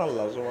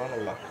সুবহানাল্লাহ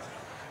সুবহানাল্লাহ।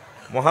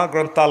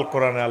 মহাগ্রন্থ আল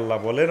কোরআনে আল্লাহ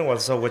বলেন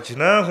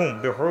ওয়াজাওয়াজনাহুম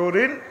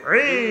বিহুরিন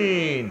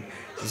আইন।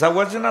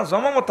 জাওয়াজনা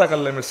জমামতা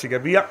কাল্লামে সিগা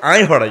বিয়া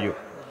আই হড়াইও।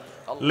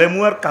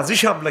 লেমুয়ার কাজী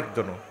সাহেব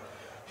লাগতো না।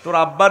 তোর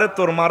আব্বারে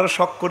তোর মারে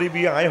শখ করি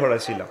বিয়ে আই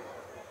হড়াইছিলাম।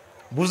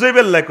 বুঝে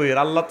বেল্লা কই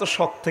আল্লাহ তো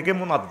শখ থেকে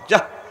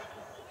মুনাজ্জাহ।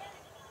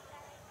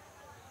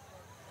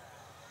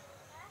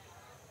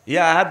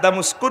 ইয়া আদম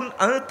উসকুন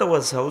আনতা ওয়া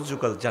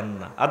যাওজুকাল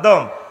জান্নাহ।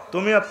 আদম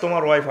তুমি আর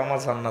তোমার ওয়াইফ আমার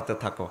জান্নাতে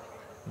থাকো,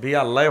 বিয়ে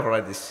আল্লাহ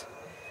হরাই দিস।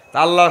 তা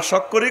আল্লাহ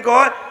শখ করি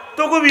কয়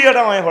তোকে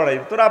বিয়েটা আমি হরাই,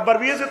 তোর আব্বার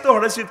বিয়ে যে তো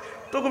হরাইছি,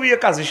 তোকে বিয়ে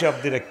কাজী সাহেব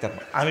দিয়ে রাখতাম,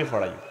 আমি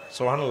হরাই।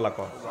 সুবহানাল্লাহ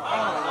কয়।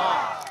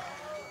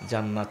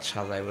 জান্নাত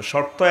সাজাইব,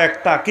 শর্ত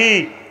একটা, কি?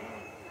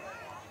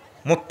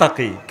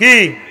 মুত্তাকি। কি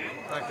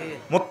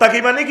মুত্তাকি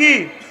মানে কি?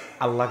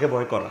 আল্লাহকে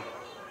ভয় করা।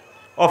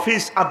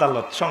 অফিস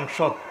আদালত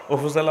সংসদ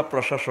উপজেলা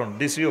প্রশাসন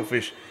ডিসি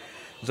অফিস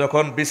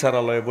যখন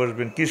বিচারালয়ে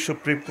বসবেন, কি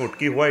সুপ্রিম কোর্ট,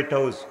 কি হোয়াইট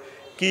হাউস,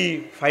 কি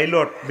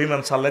পাইলট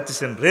বিমান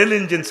চালাইতেছেন, রেল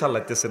ইঞ্জিন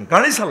চালাইতেছেন,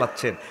 গাড়ি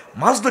চালাচ্ছেন,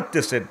 মাছ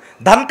ধরতেছেন,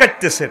 ধান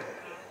কাটতেছেন,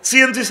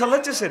 সিএনজি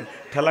চালাইতেছেন,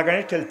 ঠেলা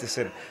গাড়ি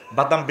ঠেলতেছেন,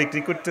 বাদাম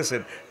বিক্রি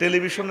করতেছেন,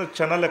 টেলিভিশনের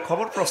চ্যানেলে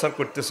খবর প্রচার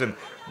করতেছেন,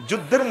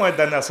 যুদ্ধের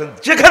ময়দানে আছেন,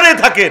 যেখানে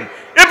থাকেন,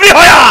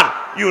 everywhere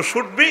you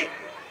should be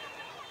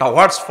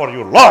towards for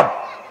your Lord.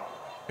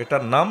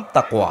 এটার নাম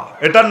তাকওয়া,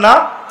 এটার নাম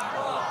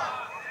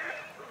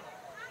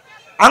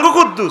আঙ্গ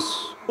কুদ্দুস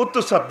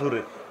উত্তর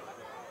সাতপুরে।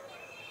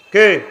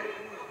 কে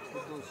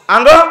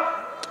আঙ্গ?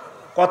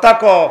 কথা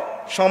ক,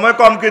 সময়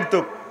কম কিন্তু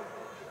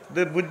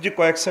বুঝছি,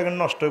 কয়েক সেকেন্ড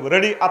নষ্ট হইব।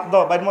 রেডি? আত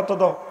দাও, বাইর মতো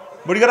দাও,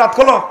 বুড়িকে রাত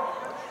খোলো,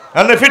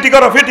 হ্যাঁ ফিটি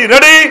করো, ফিটি,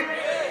 রেডি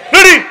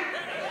রেডি।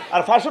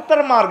 আর ফাঁসত্তর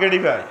মার গেডি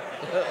ভাই,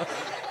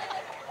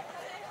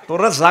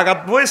 তোরা জাগাত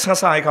বই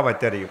শেষা আই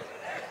খাবাইতে আর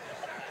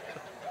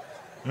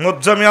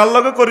মজ্জামি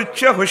আল্লাহকে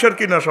করিচ্ছে হইসের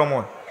কিনা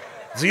সময়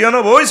জিয়ানো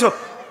বইছ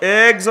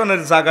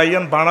একজনের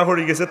জাগাইয়ান বাড়া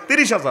হয়ে গেছে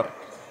 30,000।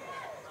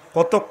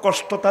 কত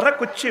কষ্ট তারা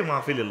করছে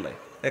মাহফিল্লাহ,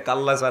 এক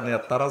আল্লাহ জানে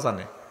আর তারা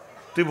জানে।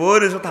 তুই বই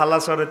রেছ থালা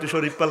সরে, তুই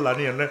শরীফ পাল্লা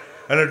নিয়ে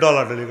এনে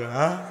ডলা ডলি,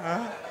 হ্যাঁ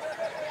হ্যাঁ।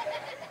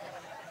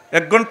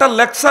 1 ঘন্টার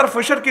লেকচার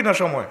ফসের কিনা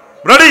সময়।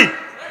 রেডি?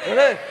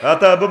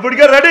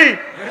 বুড়িকে রেডি?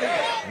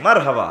 মার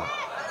হাবা।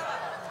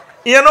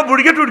 ইয়ানো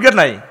বুড়িকে টুড়কে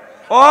নাই,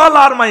 all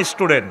R my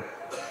student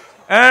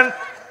and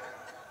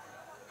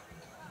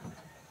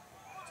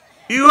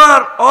you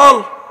are all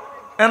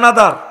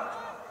another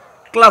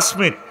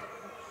classmate.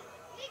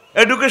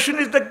 Education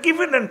is the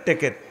given and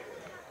taken.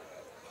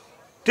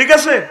 ঠিক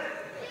আছে?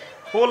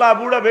 পোলা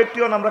বুড়া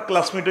বেটিও আমরা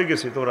ক্লাসমেট হয়ে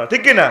গেছি তোরা,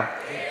 ঠিক কিনা?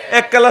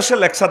 এক ক্লাসে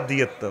লেকচার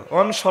দিয়ে তো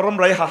অন শরম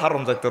রাই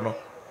হাহারম যাইতো না,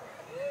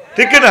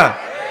 ঠিক কিনা?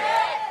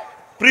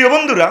 প্রিয়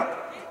বন্ধুরা,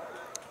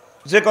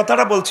 যে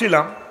কথাটা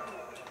বলছিলাম,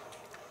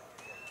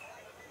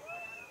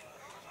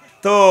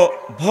 তো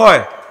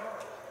ভয়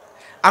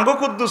আঙ্গ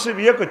কুদ্দুসে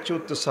বিয়ে করছে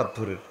উত্তর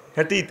সাতপুরের,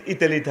 হেঁটে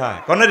ইতালি থায়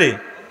কনে রে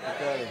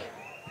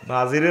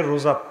বাজিরে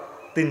রোজা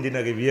 3 দিন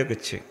আগে বিয়ে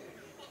করছে।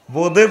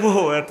 বোধে বো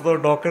এত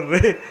ডকের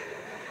রে।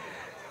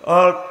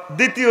 আর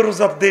দ্বিতীয়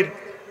রোজার দিন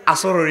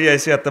আসর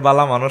হইয়াছে, এত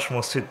বালা মানুষ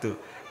মসজিদ, তো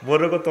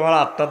বলে গো তোমার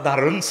আটটা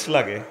দারুণ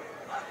লাগে,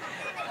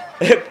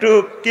 একটু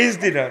কিস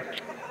দিন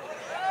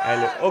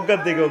আইলে অজ্ঞার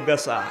দিকে অজ্ঞা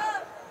চা।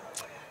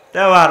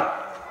 এবার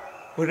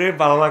ওরে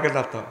ভালো লাগে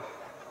না তো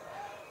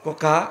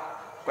কোকা,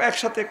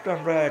 একসাথে একটু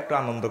আমরা একটু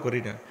আনন্দ করি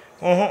না?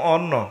 ওহ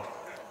অন্য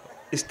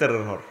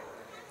ইস্তারের হর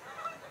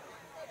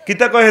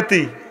কিতা কয়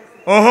হেতি,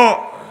 ওহ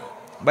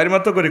বাড়ি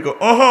মতো করি কো,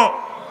 ওহ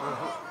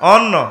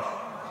অন্য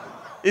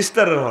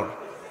ইস্তারের হর।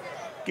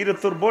 কিরে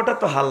তোর বউটা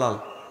তো হালাল,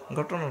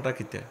 ঘটনাটা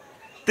কিতা?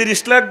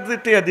 30 লাখ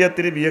টিয়া দিয়া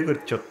তুই বিয়ে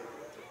করছ।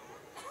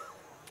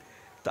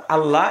 তো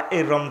আল্লাহ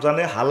এই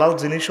রমজানে হালাল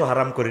জিনিসও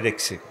হারাম করে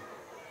রেখছে।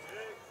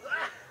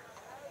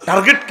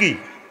 টার্গেট কি?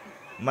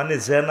 মানে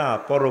জেনা,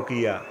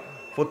 পরকিয়া,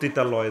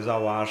 পতিতালয়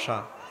যাওয়া আসা,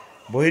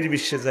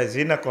 বহির্বিশ্বে যায়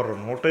জিনাকরণ,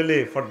 হোটেলে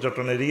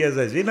পর্যটনে রিয়া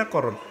যায়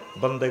জিনাকরণ,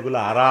 বন্দেগুলো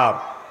হারাম।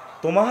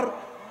 তোমার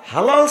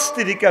হালাল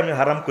স্ত্রীকে আমি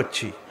হারাম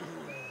করছি।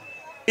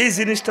 এই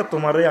জিনিসটা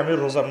তোমারে আমি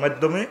রোজার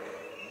মাধ্যমে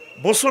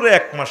বছরে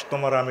 1 মাস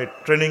তোমার আমি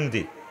ট্রেনিং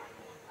দিই।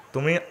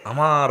 তুমি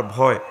আমার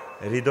ভয়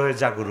হৃদয়ে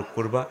জাগরুক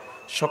করবা,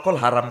 সকল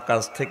হারাম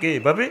কাজ থেকে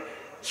এভাবে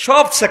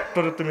সব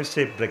সেক্টরে তুমি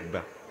সেফ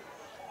রাখবা,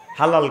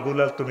 হালাল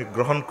গুলাল তুমি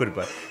গ্রহণ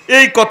করবা।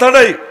 এই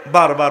কথাটাই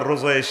বারবার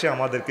রোজা এসে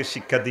আমাদেরকে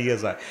শিক্ষা দিয়ে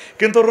যায়।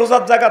 কিন্তু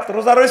রোজার জায়গা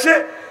রোজা রয়েছে,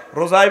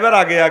 রোজা এবার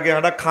আগে আগে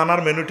একটা খানার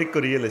মেনু ঠিক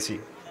করিয়ে এলেছি,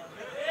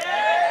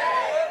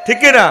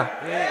 ঠিক না?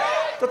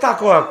 তো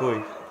তাকো কই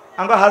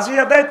আমরা হাজি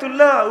আদায়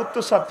তুললা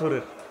উত্তর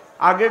সাতপুরের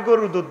আগে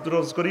গরু দুধ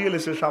রোজ করিয়ে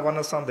এলেছে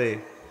সাবানের চাঁদে।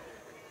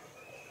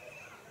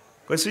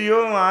 কইছি ও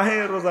আহে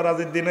রোজা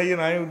রাজির দিন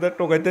নাই ওদের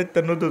টোকাইতে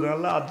দুধ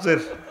আল্লাহ আজের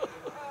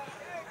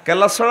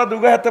কেলা ছড়া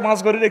দুগা হাতে মাছ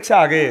ধরে রেখেছে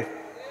আগে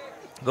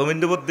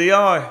গোবিন্দবোধ দিয়া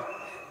হয়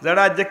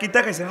যারা আজ কিতা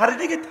খাইছে হারি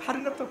নি খেতে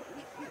হারি না তো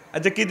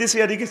আজ কি দিছি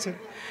হারি গেছে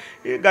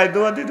এই গাই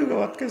দোয়া দি দুগা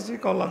ভাত খাইছি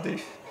কলা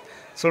দিস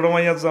ছোট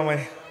মাইয়ার জামাই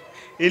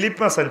ইলিপ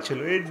মাছ আনছিল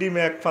এই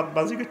ডিমে 1 ফাত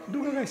বাজি করছে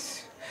দুগা খাইছি,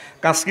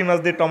 কাসকি মাছ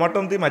দিয়ে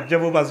টমাটম দিয়ে মাছ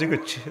যাবো বাজি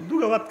করছে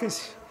দুগা ভাত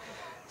খাইছি।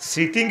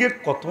 সিটিংয়ে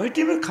কত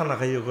টিমের খানা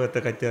খাইয়ে এতে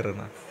খাইতে পারে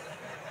না,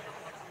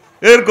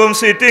 এরকম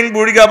সিটিং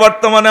বুড়িগা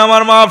বর্তমানে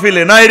আমার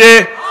মাহফিলে নাই রে,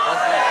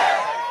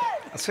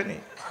 আসেনি?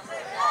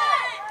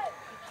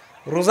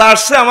 রোজা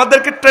আসছে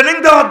আমাদেরকে ট্রেনিং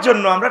দেওয়ার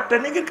জন্য, আমরা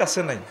ট্রেনিং এর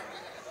কাছে নাই।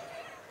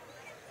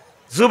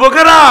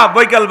 যুবকেরা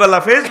বৈকাল বেলা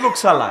ফেসবুক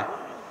চালায়,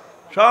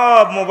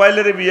 সব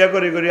মোবাইলের বিয়া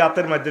করি করি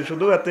হাতের মধ্যে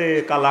শুধু এতে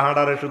কালা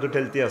হাঁড়ারে শুধু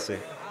ঠেলতে আছে,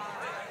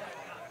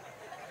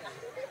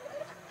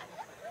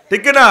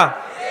 ঠিক না?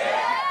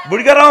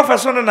 বুড়িগারাও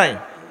ফ্যাশনে নাই,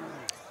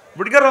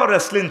 বুড়িগারাও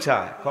রেসলিং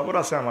চায়, খবর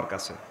আছে আমার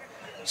কাছে।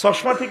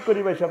 চশমা ঠিক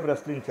করি ভাই সব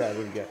রেসলিং চায়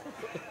বুড়িয়া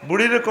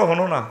বুড়িরে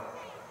কখনো না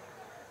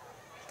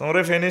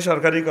তোমরা ফেনী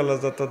সরকারি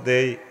কলেজ তো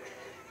দেই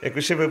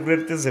 21শে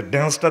ফেব্রুয়ারিতে যে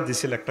ড্যান্সটা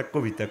দিছিল একটা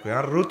কবিতা কই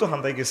আর রু তো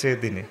হান্দাই গেছে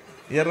এদিনে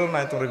ইয়ারও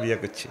নাই তোমরা বিয়া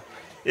করছি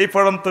এই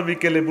পড়ন্ত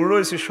বিকেলে বুড়ো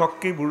হয়েছি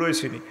শখকে বুড়ো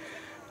হয়েছিনি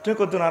তুই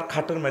কতদিন আর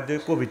খাটের মধ্যে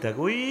কবিতা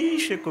ওই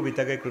সে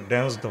কবিতাকে একটু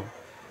ড্যান্স দাও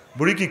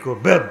বুড়ি কি কর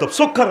বেদ দাও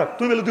চোখ খারাপ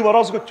তুই বলে তুই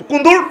বরাজ করছো কোন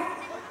দূর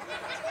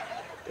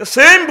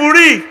সেম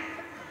বুড়ি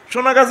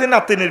সোনাগাজী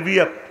নাতিনের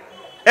বিয়া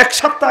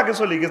 1 সপ্তাহ আগে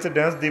চলে গেছে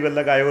ড্যান্স দিবেন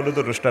লাগে আয় হলুদ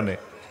অনুষ্ঠানে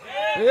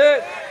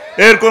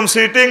এরকম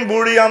সিটিং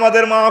বুড়ি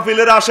আমাদের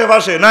মাহফিলের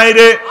আশেপাশে নাই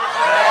রে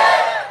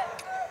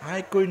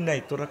আয় কই নাই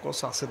তোরা কস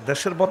আছে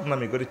দেশের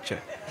বদনামি করিচ্ছে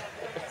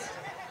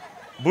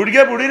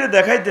বুড়িয়া বুড়িরে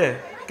দেখাইতে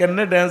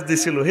কেমনে ড্যান্স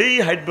দিছিল এই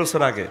 60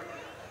 বছর আগে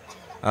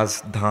আজ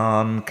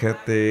ধান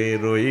খেতে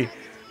রই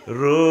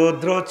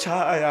রৌদ্র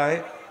ছায়ায়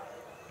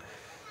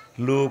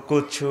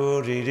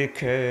লুকোচুরির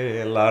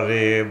খেলা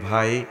রে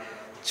ভাই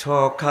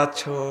ছখা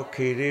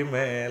ছখির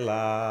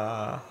মেলা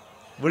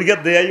বুড়িয়া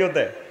দেয়াইও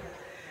দে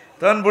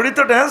তখন বুড়ি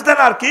তো ড্যান্স দেন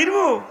আর কি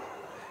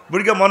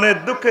বুড়িয়া মনের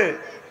দুঃখে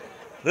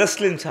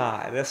রেসলিং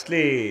ছায়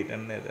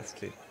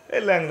রেসলিং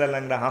এই ল্যাংড়া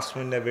ল্যাংড়া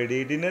হাসমিনা বেড়ি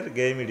ডিনের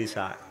গেম ইডি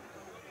ছায়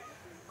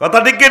কথা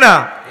ঠিক কিনা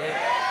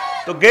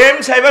তো গেম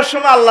চাইবার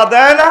সময় আল্লাহ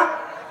দেয় না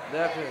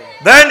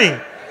দেয়নি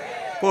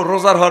ও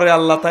রোজার হরে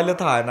আল্লাহ তাইলে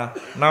তো হয় না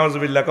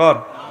নাউজুবিল্লাহ কর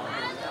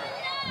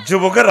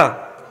যুবকেরা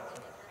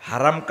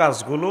হারাম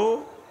কাজগুলো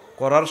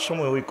করার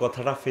সময় ওই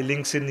কথাটা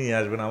ফিলিংসে নিয়ে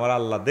আসবেন আমার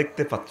আল্লাহ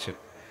দেখতে পাচ্ছেন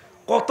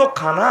কত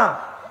খানা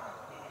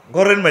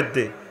ঘরের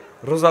মধ্যে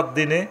রোজার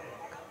দিনে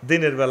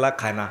দিনের বেলা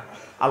খায় না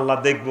আল্লাহ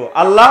দেখবো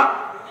আল্লাহ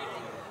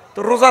তো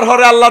রোজার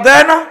হরে আল্লাহ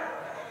দেয় না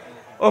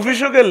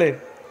অফিসও গেলে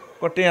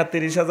কটিয়া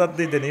 30,000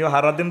 দিয়ে দেন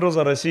হারা দিন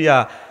রোজা রয়েছে ইয়া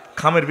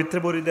খামের ভিতরে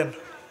বড়ি দেন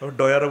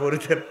ডয়ারও বড়ি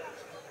দেন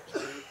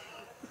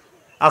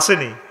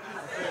আসেনি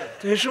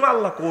তো এ সময়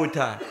আল্লাহ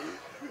কইটা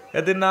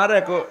এদিন না আর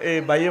এই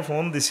বাইয়ে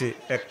ফোন দিছে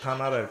এক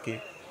থানার আর কি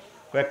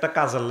একটা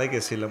কাজের লাই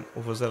গেছিলাম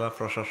উপজেলা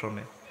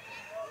প্রশাসনে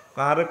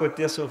কারে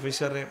কইতে আছে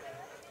অফিসারে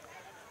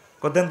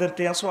দেন দেন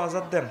টিয়া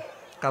 100,000 দেন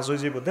কাজ হয়ে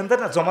যাব দেন দেন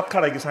না জমাত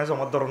খাড়াই গেছে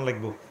জমাত ধরন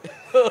লাগবো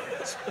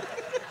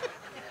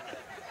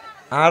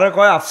আর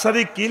কয়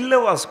আফসারি কিনলে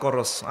ওয়াজ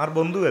করস আর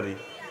বন্ধু আরে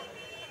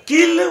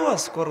কিনলে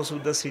ওয়াজ করস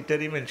উদা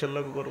সিটারি মেনশন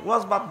লাগু কর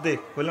ওয়াজ বাদ দে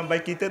বললাম ভাই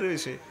কিতে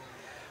রয়েছে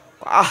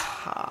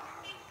আহা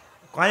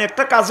কয়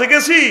একটা কাজে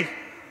গেছি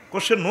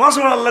কোশ্চেন নোয়াজ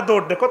আল্লাহ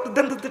দৌড় দে কত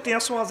দেন দিতে টিয়া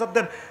 100,000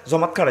 দেন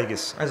জমাত খাড়াই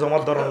গেছে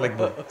জমাত ধরন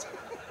লাগবো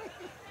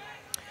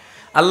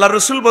আল্লাহ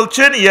রসুল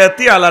বলছেন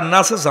ইয়াতি আলান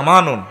নাসে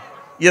জামানুন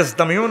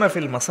ইয়াজদামিউনা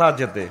ফিল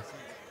মাসাজিদে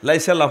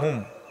লাইসা লাহুম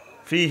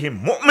ফিহিম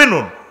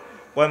মুমিনুন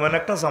কয় মানে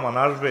একটা জামানা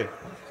আসবে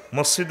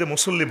মসজিদে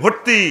মুসল্লি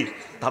ভর্তি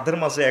তাদের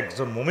মাঝে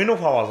একজন মুমিনও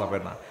পাওয়া যাবে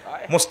না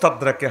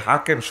মুস্তাদরাকে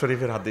হাকিম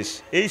শরীফের হাদিস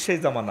এই সেই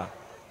জামানা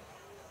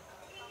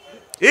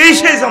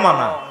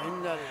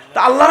তা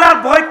আল্লাহর আর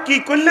ভয় কি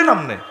করলেন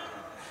আপনি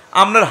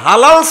আপনার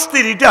হালাল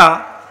স্ত্রীটা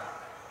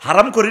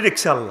হারাম করে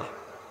রেখেছে আল্লাহ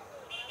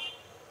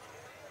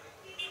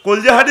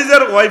কলজা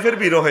হাদিজের ওয়াইফের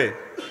বিরহে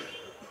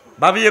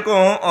ভাবিয়ে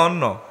কহ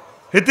অন্য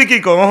হেতে কি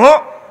কহ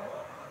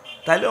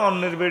তাইলে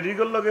অন্যের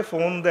বেডিগুলোর লগে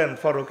ফোন দেন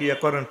ফরকিয়া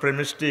করেন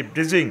প্রেমিস্টিভ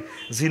ডিজিং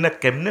জিনা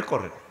কেমনে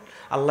করেন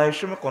আল্লাহ এই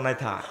সময় কোনায়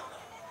থাক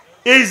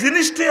এই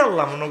জিনিসটাই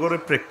আল্লাহ মনে করে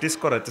প্র্যাকটিস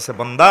করাইতেছে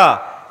বান্দা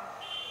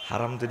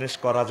হারাম জিনিস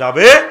করা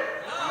যাবে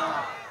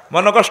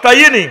মনে কষ্ট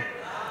আইয়েনি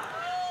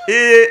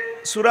এ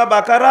সূরা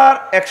বাকারার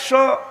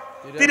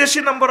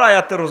 183 নম্বর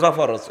আয়াতে রোজা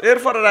ফরজ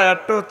এরপরের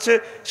আয়াতটা হচ্ছে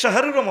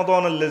শাহরুর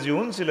রমাদানাল্লাযী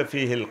উনজিলা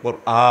ফীহিল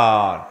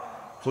কুরআন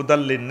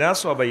হুদাল লিন্নাস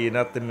ওয়া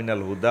বাইয়িনাতিন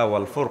মিনাল হুদা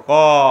ওয়াল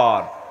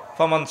ফুরকান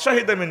ফামান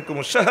শাহিদা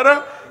মিনকুমুশ শাহরা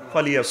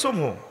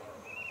ফালিয়াসুমহু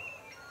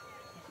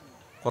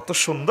কত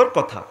সুন্দর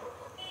কথা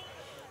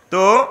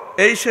তো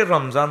এই সে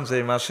রমজান যে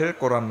মাসে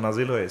কোরআন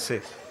নাজিল হয়েছে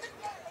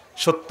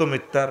সত্য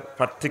মিথ্যার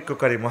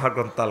পার্থক্যকারী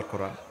মহাগ্রন্থ আল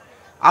কোরআন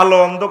আলো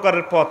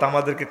অন্ধকারের পথ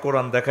আমাদেরকে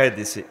কোরআন দেখাই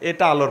দিছে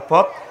এটা আলোর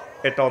পথ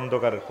এটা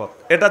অন্ধকারের পথ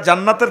এটা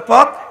জান্নাতের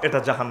পথ এটা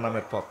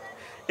জাহান্নামের পথ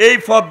এই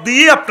পথ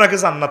দিয়ে আপনাকে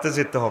জান্নাতে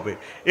যেতে হবে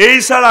এই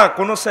ছাড়া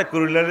কোনো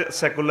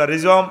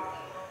সেকুলারিজম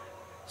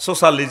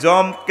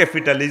সোশ্যালিজম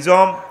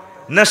ক্যাপিটালিজম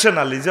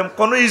ন্যাশনালিজম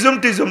কোনো ইজম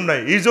টিজম নাই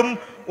ইজম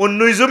অন্য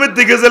ইজমের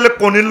দিকে গেলে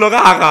কোনির লগা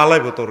আগা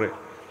আলাইব তোরে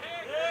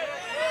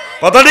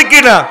কথা ঠিক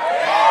কিনা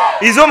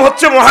ইজম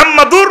হচ্ছে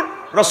মুহাম্মাদুর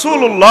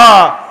রাসূলুল্লাহ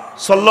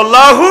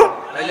সাল্লাল্লাহু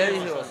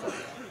আলাইহি ওয়াসাল্লাম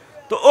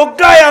তো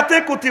অজ্ঞায়াতে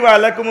কুতিবা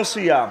আলাইকুমুস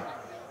সিয়াম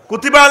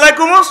কুতিবা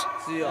আলাইকুমুস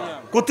সিয়াম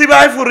কুতিবা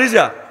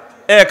ফুরিজা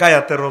এক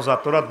আয়াতে রোজা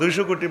তোরা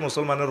 200 কোটি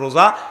মুসলমানের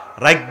রোজা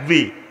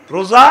রাখবি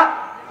রোজা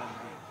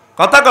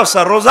কথা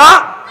কসা রোজা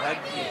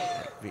রাখবি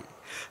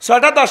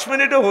 6:10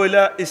 মিনিটে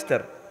হইলা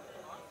ইফতার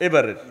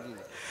এবারে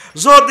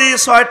যদি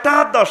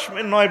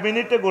 9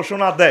 মিনিটে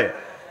ঘোষণা দেয়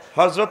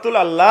হযরতুল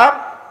আল্লাহ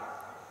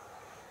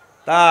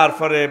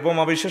তারপরে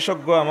বোমা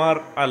বিশেষজ্ঞ আমার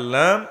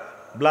আল্লাহ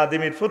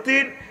ভ্লাদিমির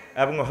পুতিন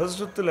এবং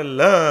হযরতুল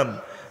আল্লাহ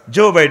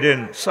জো বাইডেন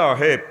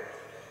সাহেব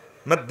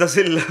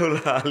মাদ্দাসিল্লাহুল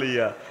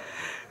আলিয়া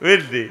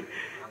বুঝলি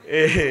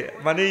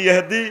মানে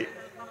ইহাদি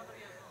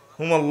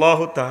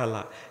হুমাল্লাহু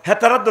তাআলা হ্যাঁ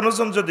তারা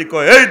দুজন যদি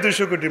কয় এই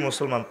 200 কোটি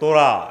মুসলমান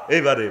তোরা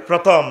এইবারে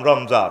প্রথম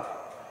রমজান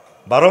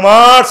 12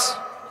 মার্চ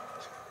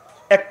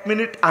 1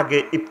 মিনিট আগে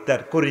ইফতার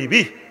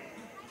করিবি,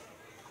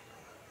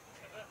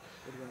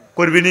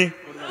 করবি নি?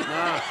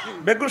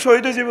 বেগুন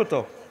শহীদ হয়ে যাব তো,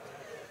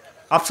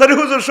 আফসারি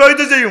হুজুর শহীদ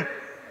হয়ে যাইম।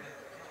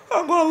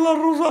 আল্লাহর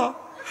রোজা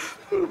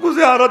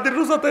বুঝে আরাদিন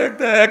রোজাতে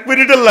 1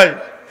 মিনিটের লাই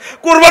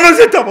কোরবান হয়ে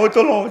যেতাম। ওই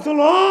চলো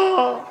চলো,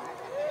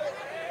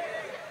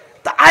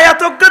 তা আয়াত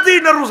অজ্ঞাতেই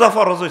না রোজা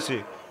ফরজ হয়েছে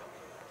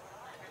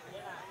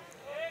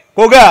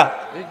কোগা।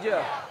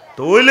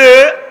 তইলে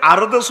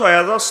আরো তো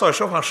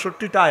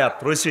 6665টা আয়াত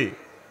রয়েছে।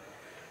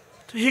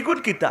 তো হিগুন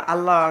কিতা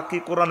আল্লাহ কি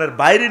কোরআনের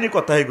বাইরে নি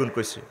কথা হিগুন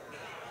কইছে।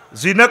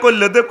 জিনা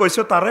করলে দে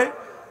কইছে তারে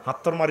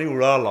হাত্তর মারি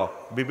উড়াল।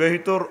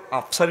 বিবাহিতর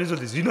আফসারি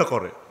যদি জিনা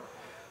করে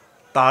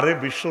তারে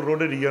বিশ্ব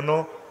রোডের ইয়েনো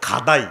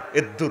খাদাই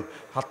এদ্দুর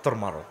হাত্তর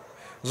মারো।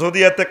 যদি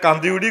এতে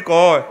কান্দি উড়ি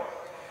কয়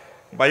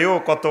ভাইও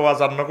কত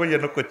আজার নকই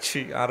ইয়েনো করছি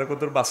আর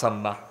কত বাঁচান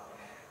না,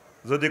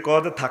 যদি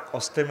কয় থাক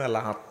অস্তে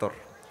মেলা হাত্তর,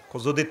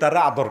 যদি তারে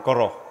আদর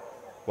করো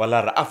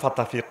ওয়ালার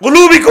আফাতাফি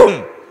কুলুবিকুম,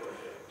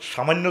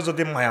 সামান্য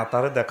যদি মায়া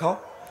তারে দেখাও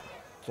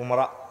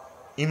তোমরা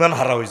ইমান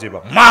হারা হয়ে যাবা,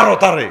 মারো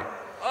তারে।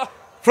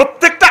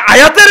 প্রত্যেকটা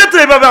আয়াতের তো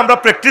এভাবে আমরা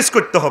প্র্যাকটিস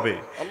করতে হবে।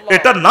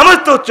 এটার নাম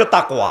তো হচ্ছে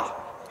তাকওয়া,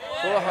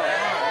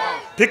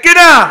 ঠিক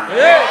না?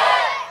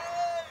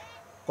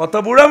 কত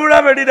বুড়া বুড়া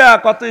বেডিরা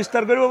কত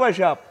ইস্তার করবো ভাই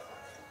সাহেব,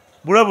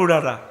 বুড়া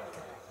বুড়ারা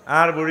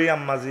আর বুড়ি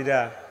আম্মাজিরা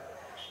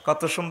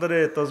কত সুন্দর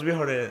তসবিহ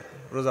হরে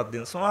রোজার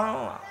দিন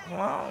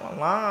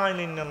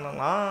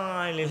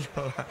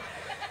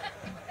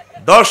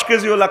 10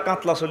 কেজি ওলা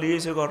কাতলা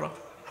চলিয়েছে ঘর।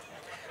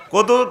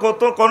 কত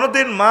কত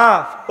কোনদিন মা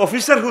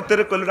অফিসার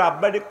হুতেরে কইল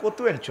আব্বা এটি কত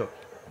এনছ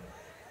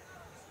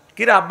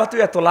কিরে আব্বা তুই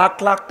এত লাখ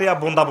লাখ টিয়া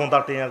বন্দা বন্দা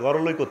টিয়া ঘর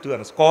লই কত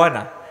আনস কয়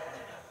না।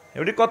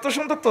 এটি কত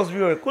সুন্দর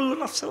তসবিহ হয়, কুল্লু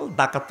নাফসিল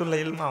দাকাতুল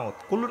মাউত,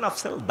 কুল্লু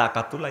নাফসিল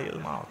দাকাতুল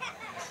মাউত,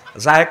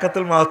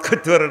 জায়কাতুল মাউত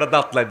করতে পারে না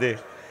দাঁত লাই দে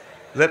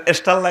যে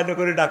স্টার লাইনে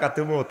করে ডাকাতে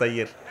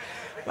মতাইয়ের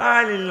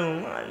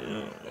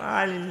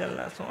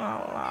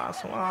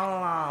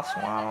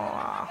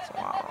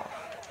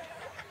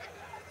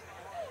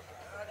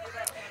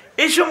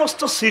এই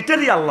সমস্ত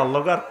সিটারই আল্লাহর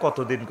লগে আর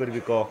কতদিন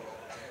করবি ক?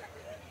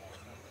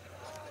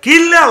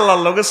 কিনলে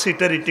আল্লাহর লগে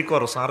সিটারিটি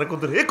করস আরে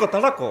কত এই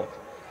কথাটা ক।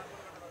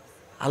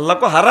 আল্লাহ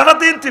কো হারারা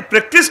দিন তুই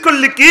প্র্যাকটিস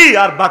করলি কি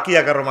আর বাকি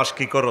 11 মাস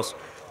কি করস?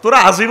 তোরা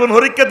আজীবন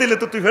হরিকা দিলে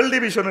তো তুই ফেল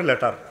ডিভিশনের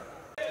লেটার।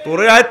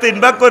 তোরে আয় 3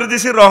 ভাগ করে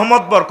দিছি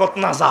রহমত বরকত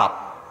নাজাত।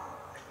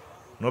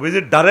 নবীজি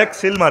ডাইরেক্ট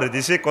সিল মারি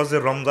দিছে কজে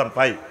রমজান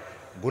পাই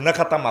গুনাহ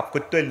খাতা মাফ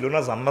করতে আইলো না,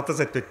 জান্নাতে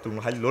যাইতে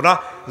হাইলো না,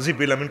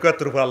 জিবরিল আমিন কয়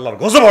তোর উপর আল্লাহর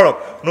গজব হড়ক।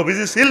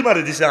 নবীজি সিল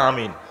মারি দিছে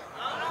আমিন।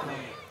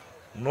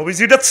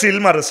 নবীজিটা সিল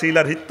মারে, সিল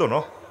আর হিত ন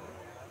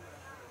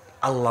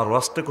আল্লাহর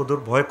ওয়াস্তে কদর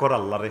ভয় কর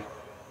আল্লাহরে।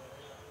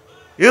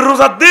 এ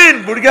রোজার দিন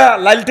বুড়িয়া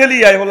লাইল ঠেলি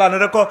আই হল আনে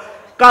রেখো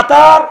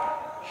কাতার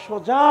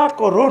সোজা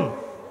করুন।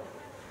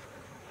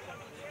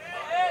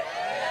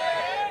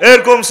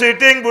 এরকম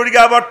সিটিং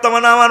বুড়িয়া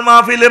বর্তমানে আমার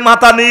মাহফিলে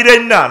মাথা নেই রে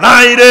না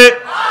নাই রে।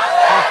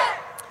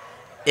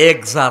 এক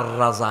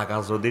জাররা জাগা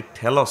যদি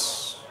ঠেলস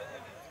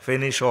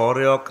ফেনি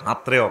শহরে হোক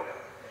হাতরে হোক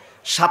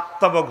 7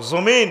 তাবক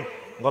জমিন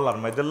গলার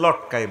মধ্যে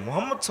লটকাই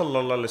মুহাম্মদ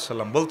সাল্লাল্লাহু আলাইহি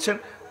সাল্লাম বলছেন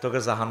তোকে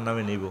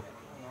জাহান্নামে নিব।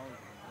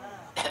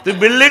 তুই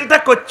বিল্ডিংটা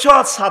করছ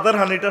আর সাদার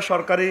হানিটা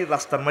সরকারি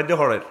রাস্তার মধ্যে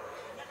হড়ের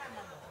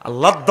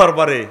আল্লাহর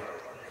দরবারে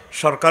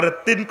সরকারের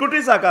 3 কোটি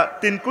জায়গা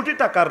 3 কোটি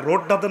টাকার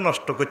রোডটাতে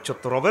নষ্ট করছ,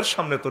 তো রবের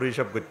সামনে তোর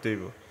হিসাব করতে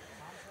হইব।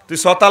 তুই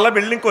 6 তালা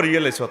বিল্ডিং করিয়ে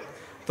লেছ,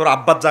 তোর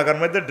আব্বার জায়গার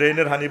মধ্যে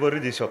ড্রেনের হানি ভরি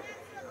দিছ,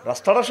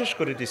 রাস্তাটা শেষ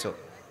করে দিছ,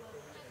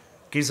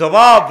 কি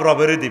জবাব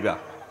রবেরই দিবা?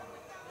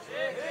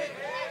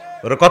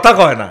 ওর কথা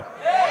কয় না।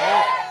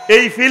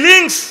 এই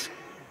ফিলিংস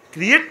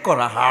ক্রিয়েট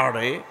করা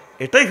হাড়ে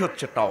এটাই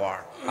হচ্ছে টাওয়ার,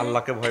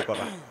 আল্লাহকে ভয়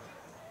করা।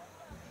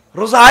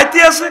 রোজা আইতে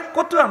আছে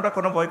কত আমরা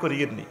কোনো ভয়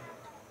করিয়ে নি,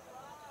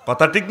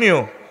 কথা ঠিক নিও।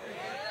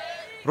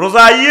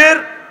 রোজা আইয়ের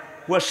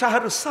হুয়া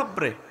শাহরু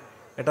সাবরে,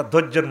 এটা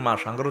ধৈর্যের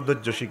মাস, আঙ্গুর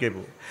ধৈর্য শিখেব।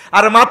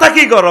 আর মাথা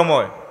কি গরম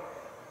হয়,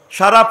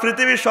 সারা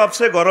পৃথিবীর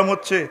সবচেয়ে গরম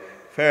হচ্ছে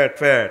ফ্যাট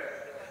ফ্যাট।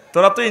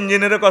 তোরা তো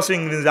ইঞ্জিনের কাছে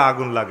ইংরেজি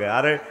আগুন লাগে,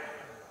 আরে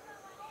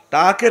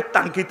টাকের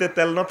টাঙ্কিতে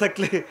তেল না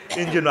থাকলে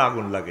ইঞ্জিনও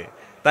আগুন লাগে।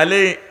 তাইলে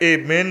এই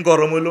মেন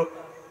গরম হলো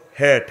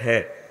হ্যাট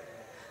হ্যাট।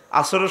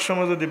 আসরের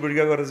সময় যদি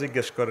বুড়িয়া করে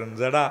জিজ্ঞেস করেন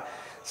যারা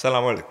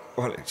সালাম আলাইকুম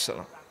ওয়ালাইকুম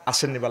সালাম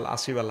আসেননি বালা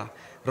আসিবালা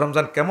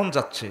রমজান কেমন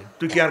যাচ্ছে,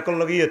 তুই কি আর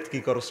করল গিয়ে কি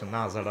করছ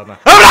না যারা না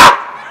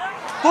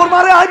তোর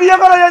মারে আই বিয়া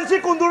করে আনছি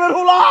কোন দূরের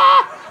হলা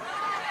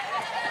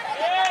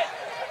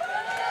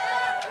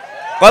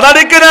কথা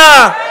ঠিক না?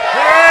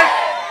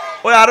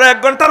 ওই আরো 1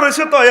 ঘন্টা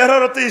রয়েছে তো এর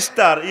হতে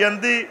স্টার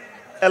ইয়ান্দি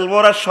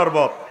এলবোরার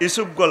শরবত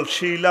ইসুফগল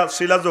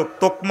শিলাযোগ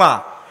তোকমা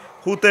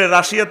হুতে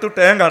রাশিয়া তো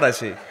ট্যাং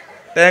হারাইছে,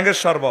 ট্যাঙ্গের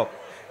শরবত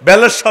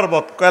বেলের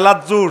শরবত কয়লার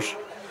জুস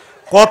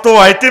কত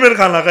আইটেমের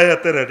খানা খাই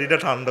হাতে রেডিটা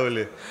ঠান্ডা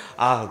হইলে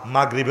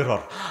মাগরিবের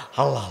হর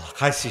আল্লাহ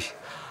খাইছি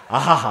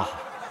আহা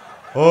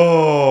ও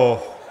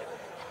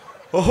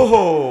ও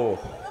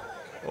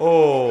ও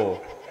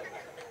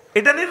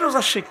এটা নিয়ে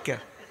রোজার শিক্ষা।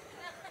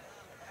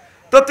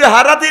 তো তুই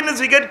হারা দিন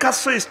জিগেট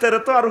খাচ্ছ ইস্তারে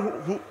তো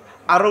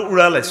আরো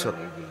উড়ালাইছ।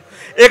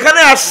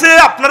 এখানে আসছে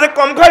আপনারে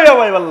কম খাইবে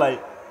ভাই বললাই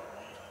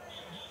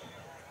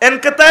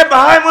এনকেতায়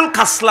বাহাইমুল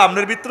খাসলা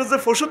আপনার ভিতরে যে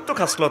ফসুত্ব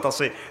খাসলত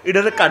আছে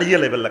এটাতে কাড়িয়ে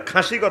লেবেল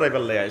খাসি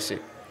করাইবার লাই আইছে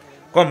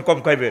কম কম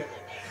খাইবে।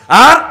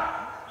 আর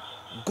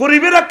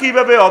গরিবেরা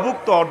কিভাবে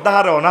অভুক্ত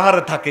অর্ধাহারে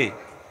অনাহারে থাকে,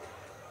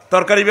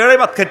 তরকারি বেড়াই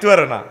ভাত খাইতে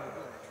পারে না,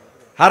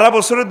 সারা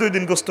বছরে 2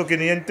 দিন গোস্ত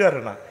কিনে আনতে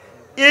পারে না,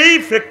 এই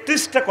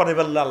প্র্যাকটিসটা করে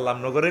বললে আল্লাহ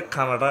নগরে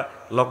খানাটা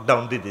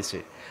লকডাউন দিয়ে দিয়েছে,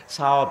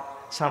 সাওয়াত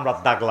সামরাত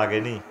দাগ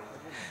লাগেনি।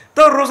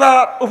 তো রোজা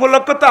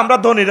উপলক্ষে তো আমরা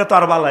ধনীরা তো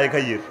আর বালাই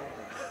খাইয়ে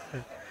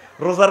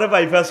রোজারে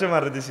বাইপাসে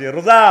মারে দিছি,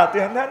 রোজা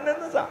তুই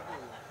যা,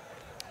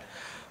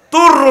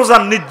 তোর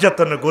রোজার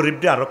নির্যাতনে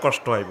গরিবটি আরো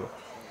কষ্ট হইব।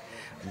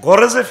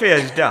 ঘরে যে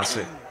পেঁয়াজটা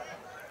আছে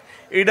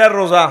এটা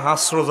রোজা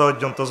হাঁস রোজা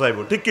পর্যন্ত যাইব,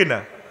 ঠিক কিনা?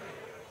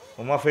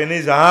 ওমা ফেনি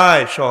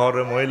যায়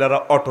শহরে মহিলারা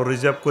অটো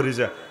রিজার্ভ করে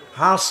যায়,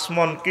 হাঁস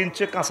মন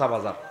কিনছে কাঁচা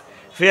বাজার,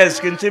 পেঁয়াজ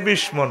কিনছে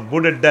 20 মন,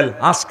 বুটের ডাল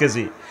 5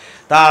 কেজি,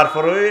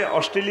 তারপরে ওই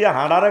অস্ট্রেলিয়া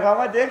হাঁড়ারে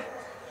খাওয়ায় দে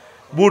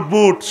বুট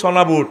বুট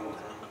সোনা বুট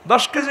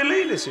 10 কেজি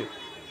লই লেছে,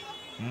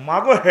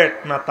 মাগো হেট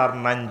না তার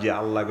নাঞ্জে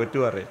আল্লাহ গতি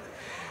আরে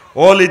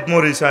অলিদ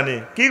মরিসানি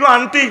কি গো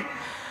আন্টি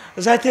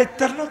যাইতে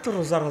ইত্যার না তো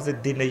রোজার হাজের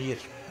দিন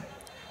ইয়ের,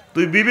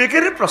 তুই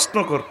বিবেকের প্রশ্ন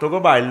করতো গো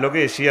বাইর লোকে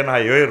এশিয়ান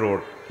হাইওয়ে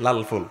রোড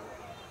লালফুল,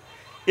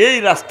 এই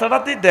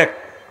রাস্তাটাতেই দেখ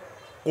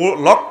ও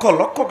লক্ষ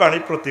লক্ষ গাড়ি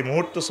প্রতি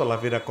মুহূর্ত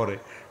চলাফেরা করে,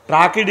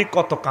 ট্রাকেরই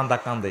কত কান্দা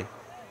কান্দে,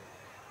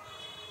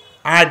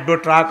 আটবো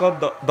ট্রাকও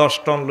 10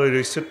 টন লই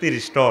রয়েছে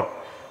 30 টন,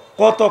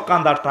 কত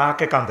কান্দা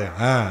ট্রাকে কান্দে,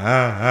 হ্যাঁ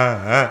হ্যাঁ হ্যাঁ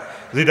হ্যাঁ,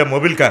 যেটা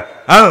মোবিল কা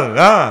হ্যাঁ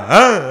হ্যাঁ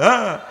হ্যাঁ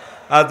হ্যাঁ,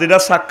 আর যেটা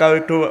চাক্কা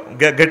একটু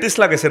গেটিস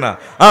লাগেছে না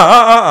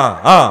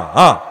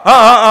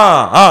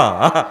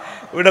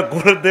ওইটা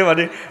করে দে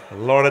মানে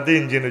লড়ে দিয়ে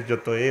ইঞ্জিনের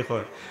যত এ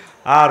হয়,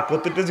 আর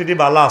কতটা যেটি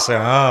বালা আছে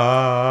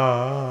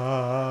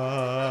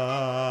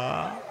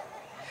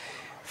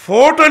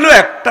ফোর্ট হইলো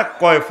একটা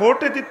কয়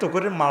ফোর্টে দিত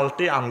করে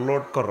মালটি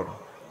আনলোড করন,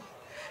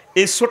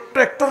 এই ছোট্ট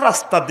একটা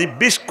রাস্তা দিয়ে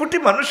 20 কোটি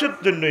মানুষের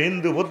জন্য,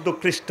 হিন্দু বৌদ্ধ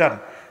খ্রিস্টান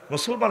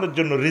মুসলমানের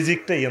জন্য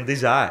রিজিকটা ইয়ান্দি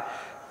যায়,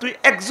 তুই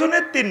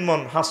একজনের 3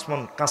 মন 5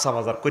 মন কাঁচা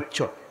বাজার করছ,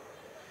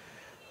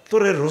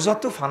 তোর রোজা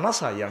তো ফানা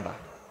চাইয়ানা,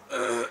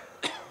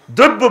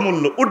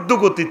 দ্রব্যমূল্য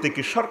ঊর্ধ্বগতিতে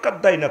কি সরকার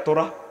দায়ী না?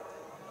 তোরা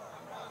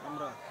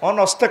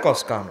অনস্তে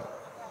কস কান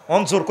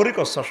অনজোর করি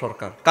কসা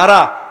সরকার,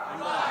 কারা?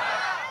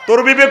 তোর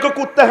বিবেক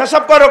কুত্তা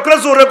হিসাব করে ওকে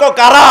জোরে কো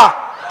কারা,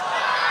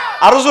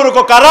 আরো জোরে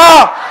কো কারা?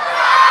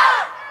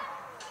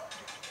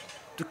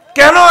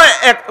 কেন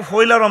এক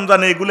হইলা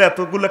রমজানে এগুলো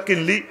এতগুলো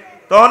কিনলি?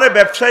 তখন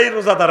ব্যবসায়ী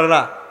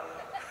রোজাদারেরা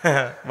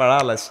বাড়া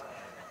আলাস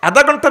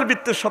আধা ঘন্টার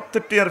ভিতরে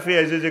 70 টাকার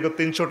পেঁয়াজ যে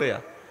 300 টাকা,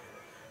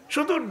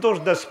 শুধু দোষ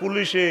দাস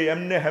পুলিশে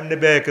এমনি হেমনে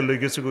ব্যাগে লই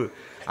গেছে।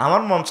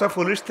 আমার মনসা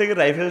পুলিশ থেকে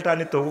রাইফেলটা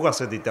আনি তবু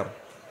কাছে দিতাম,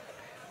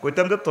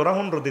 কইতাম যে তোরা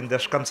 15 দিন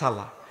দেশ কান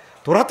চালা,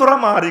 তোরা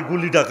মারি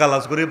গুলিটা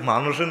কালাস করে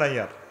মানুষে নাই।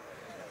 আর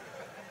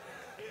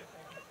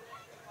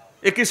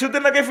এ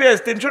কিছুদিন আগে পেঁয়াজ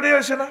 300 টাকা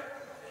হয়েছে না,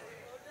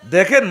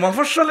 দেখেন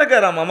মফস্বলে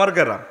গেরাম আমার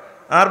গেরাম।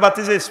 আর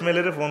বাতিজা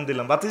ইসমাইলের ফোন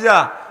দিলাম, বাতিজা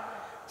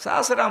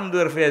সাসের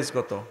আমদুয়ার পেঁয়াজ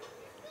কত?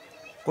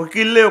 কই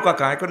কিনলেও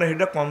কাকা এখন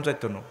সেটা কম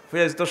চাইতো না,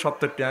 পেঁয়াজ তো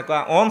 70 টাকা,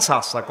 অন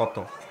সাসা কত?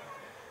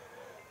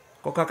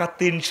 কাকা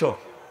 300।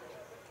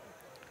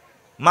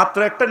 মাত্র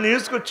একটা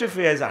নিউজ করছে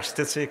পেঁয়াজ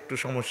আসতেছে, একটু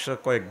সমস্যা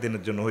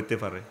কয়েকদিনের জন্য হইতে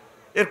পারে,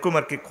 এরকম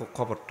আর কি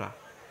খবরটা।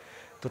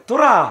 তো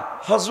তোরা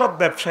হজরত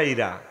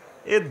ব্যবসায়ীরা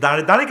এ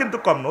দাঁড়িয়ে কিন্তু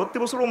কম না, অতি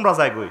বছর উমরা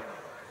যায় গই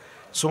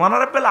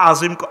সুমানারে পেলে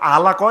আজিম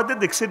আলা কয়তে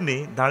দেখছেন নি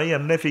দাঁড়িয়ে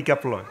এমনি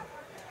ফিকাপ লয়,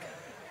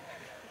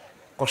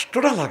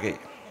 কষ্টটা লাগে।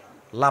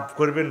 লাভ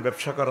করবেন,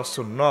 ব্যবসা করার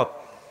সুন্নত।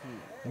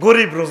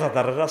 গরিব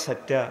রোজাদারেরা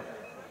 4টা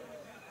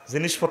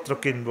জিনিসপত্র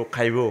কিনবো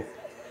খাইবো,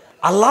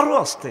 আল্লাহরও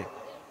আসতে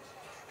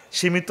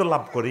সীমিত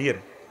লাভ করিয়েন,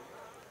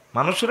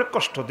 মানুষের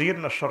কষ্ট দিয়েন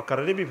না,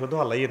 সরকারের বিপদ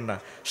হালাইয়েন না।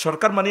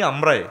 সরকার মানে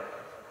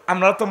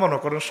আমরা তো মনে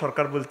করেন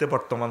সরকার বলতে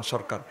বর্তমান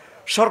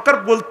সরকার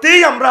বলতেই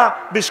আমরা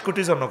 20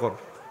 কোটি জনগণ,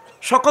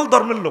 সকল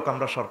ধর্মের লোক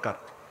আমরা সরকার,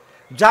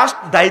 জাস্ট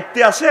দায়িত্বে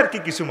আছে আর কি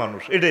কিছু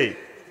মানুষ, এটাই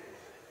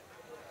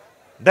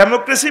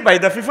democracy by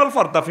the people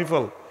for the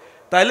people.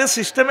 তাইলে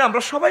সিস্টেমে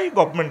আমরা সবাই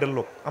গভর্নমেন্টের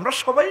লোক, আমরা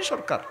সবাই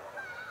সরকার।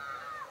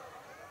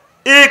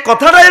 এই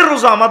কথাটাই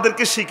রোজা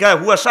আমাদেরকে শিখায়,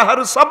 হুয়া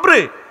শাহরুল সাবরে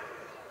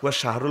হুয়া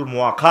শাহরুল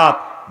মুআখাত,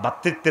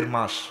 ভাতৃত্বের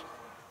মাস,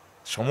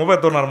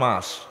 সমবেদনার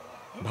মাস,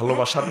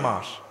 ভালোবাসার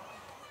মাস।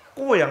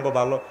 কই আঙ্গ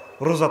ভালো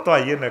রোজা তো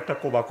আইয়ে না, একটা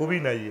কোবাকুবি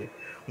নাইয়ে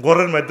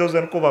ঘরের মধ্যেও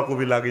যেন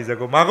কোবাকুবি লাগি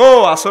যাগো, মাগো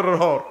আসরের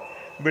হর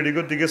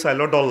বেডিগোর দিকে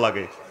চাইলেও ডল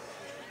লাগে,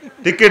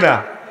 ঠিক কিনা?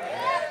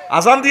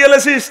 আজান দিয়ে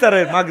লেছি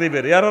ইস্তারের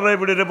মাগরিবের, ইয়ার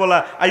বেডিরে বলা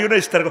আইও না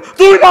ইস্তার,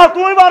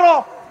 তুই মারো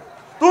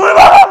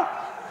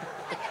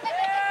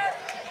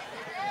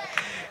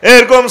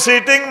এরকম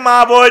সিটিং মা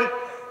বোন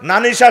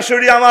নানি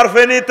শাশুড়ি আমার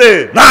ফেনিতে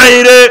নাই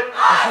রে,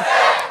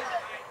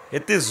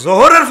 এতে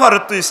জোহরের পরে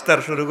তুই ইস্তার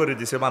শুরু করে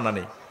দিছে, মানা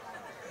নেই,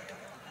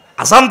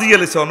 আজান দিয়ে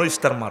লেছে অন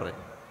ইস্তার মারে,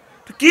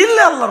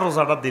 কিনলে আল্লাহ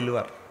রোজাটা দিল।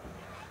 আর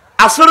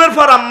আসরের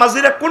পর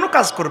আম্মাজিরা কোনো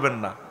কাজ করবেন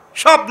না,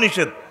 সব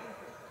নিষেধ।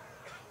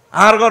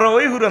 আর ঘর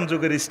ওই হুরান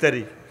যুগের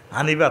ইস্তারি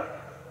হানিবাত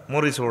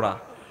মরিচ ওড়া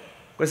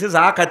কইছে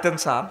যা খাইতেন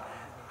চান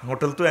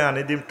হোটেল তো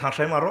আনি দিম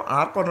ঠাঁসাই মারো,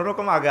 আর কোনো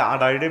রকম আগে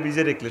আড়াইডে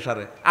ভিজে রেখলে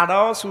সারে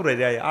আড়াও চুরে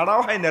যায়, আড়াও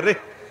হয় না রে,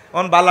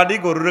 অন বালাডি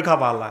গরুরে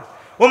খাবা আলা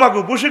ও মাগু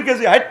বুসির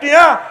কেজি 60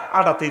 টিয়া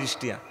আটা 30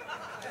 টিয়া।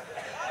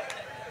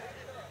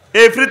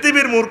 এই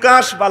পৃথিবীর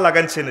মুরকাস বা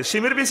লাগাইছেন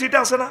সিমের বেশিটা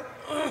আছে না,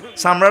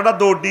 চামড়াটা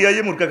দৌড়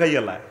দিয়ে মুরকা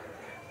খাইয়ালায়,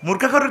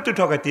 মুরকা করে তুই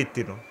ঠকাইতে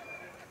ইত্তিনো,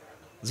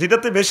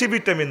 যেটাতে বেশি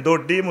ভিটামিন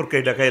দৌড় দিয়ে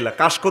মুরকাইটা খাইলা,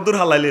 কাশকদুর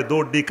হালাইলে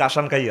দৌড় দিয়ে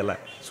কাশান খাইয়ালা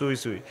সুই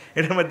সুই,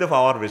 এটার মধ্যে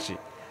পাওয়ার বেশি।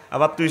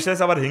 আবার তুই চাইছ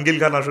আবার হিঙ্গিল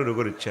খানা শুরু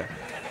করিচ্ছা।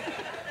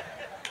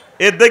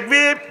 এ দেখবি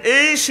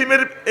এই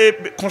সিমের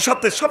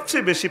খোসাতে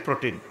সবচেয়ে বেশি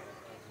প্রোটিন।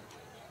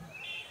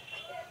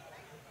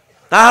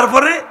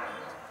 তারপরে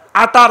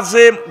আটার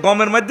যে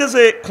গমের মধ্যে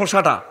যে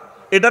খোসাটা,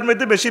 এটার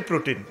মধ্যে বেশি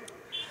প্রোটিন।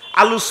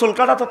 আলুর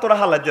সোলকাটা তো তোরা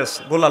হালাই যাস,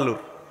 গোলালুর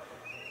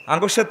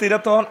আঙ্গুর সে তীরা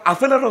তখন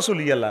আপেলের রস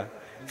উলিয়ালা,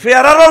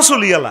 ফেয়ারার রস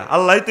উলিয়ালা।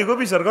 আল্লাহ তুই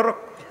বিচার কর,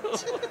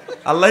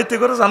 আল্লাহ তুই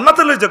করে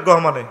জান্নাতে লই যোগ্য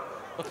মানে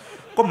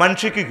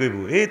মানসি কি কইব,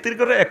 এই তীর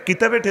করে এক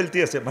কিতাবে ঠেলতে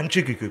আছে, মানসি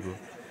কি কইব।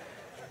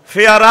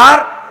 ফেয়ারার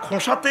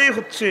খোসাতেই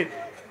হচ্ছে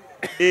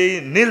এই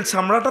নীল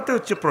চামড়াটাতে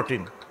হচ্ছে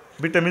প্রোটিন,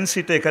 ভিটামিন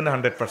সিটা এখানে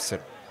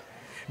 100%।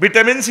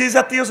 ভিটামিন সি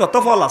জাতীয় যত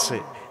ফল আছে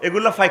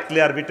এগুলা ফাইকলে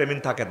আর ভিটামিন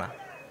থাকে না।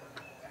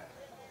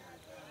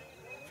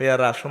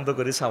 পেয়ারা সুন্দর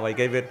করে সাবাই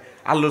খাইবেন,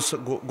 আলু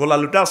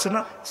গোলালুটা আছে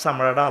না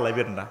চামড়াটা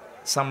হালাইবেন না,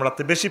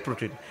 চামড়াতে বেশি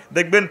প্রোটিন।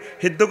 দেখবেন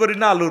সিদ্ধ করি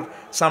না আলুর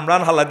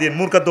চামড়ান হালা দিয়ে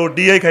মুরগা দৌড়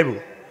দিয়েই খাইব।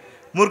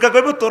 মুরগা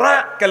কইব তোরা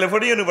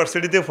ক্যালিফোর্নিয়া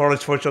ইউনিভার্সিটিতে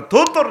ফরেস্ট পড়ছ,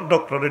 তোর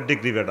ডক্টরের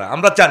ডিগ্রি বেটা,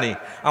 আমরা জানি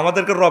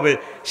আমাদেরকে রবে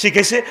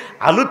শিখেছে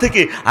আলু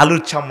থেকে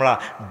আলুর চামড়া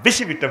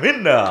বেশি ভিটামিন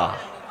না,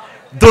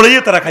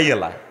 দৌড়িয়ে তারা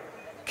খাইয়ালা।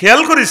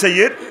 খেয়াল করিস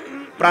এর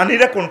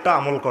প্রাণীরা কোনটা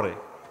আমল করে।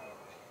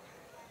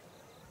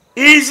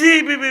 এই যে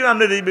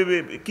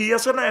কি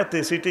আছে না এতে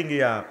সিটিং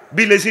ইয়া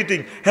বিলে সিটিং,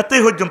 হেতে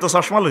পর্যন্ত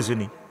চশমা লইছে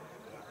নি,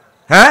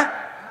 হ্যাঁ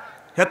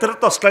হেতের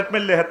টর্চলাইট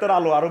মারলে হেতের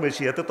আলো আরো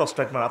বেশি, হেতে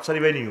টর্চলাইট মার আফসারি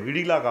ভাই নিও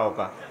ইডি লাগাও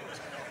কা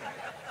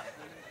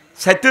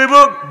সাহিত্য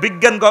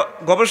বিজ্ঞান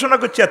গবেষণা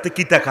করছে এতে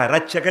কিতা খায়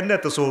রাজ্যা কেন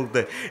এত চলতে।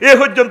 এ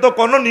পর্যন্ত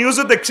কোনো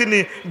নিউজও দেখছি নি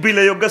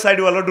বিলে যোগ্য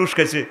সাইডওয়ালা ডুস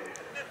খাইছে,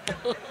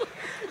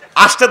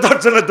 আসতে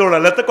দর্জনে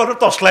দৌড়ালে এতে কোনো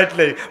টর্চ লাইট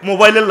নেই,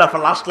 মোবাইলের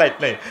লাস্ট লাইট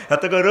নেই,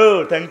 এতে করো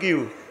থ্যাংক ইউ।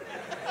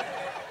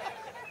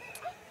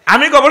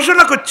 আমি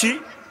গবেষণা করছি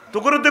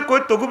তোকে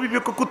কই তগু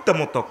বিবেক কুত্তা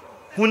মতো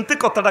শুনতে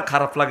কথাটা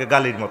খারাপ লাগে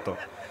গালির মতো,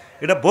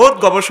 এটা বহুত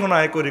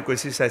গবেষণায় করে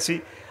কইছি চাইছি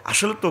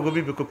আসলে তগু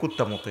বিবেক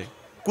কুত্তা মতে,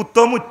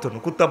 কুত্তা মুত্য না,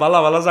 কুত্তা বালা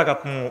বালা জায়গা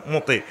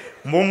মতে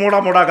মোড়া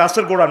মোড়া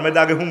গাছের গোড়ার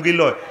মেয়েদের আগে হুঙ্গি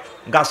লয়,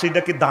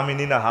 গাছিটা কি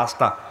দামিনী না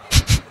হাসতা।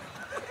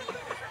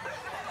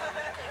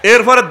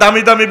 এরপরে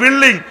দামি দামি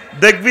বিল্ডিং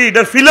দেখবি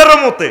এটার ফিলারও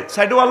মতে,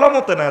 সাইডে ওয়ালা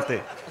মতে না। হাতে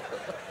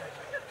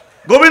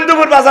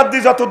গোবিন্দপুর বাজার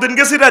দিয়ে যতদিন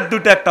গেছি রাত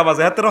 2টা-1টা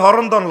বাজে, হাতের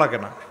হরন দন লাগে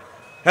না,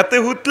 হাতে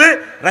হুতলে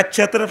রাত্রে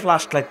হাতের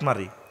ফ্লাশ লাইট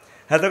মারি।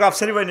 হাতে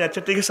আফসারি বাহিনী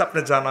আচ্ছা ঠিক আছে আপনি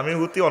যান, আমি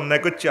হুতি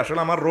অন্যায় করছি, আসলে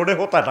আমার রোডে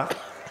হতা না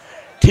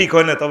ঠিক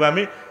হয় না, তবে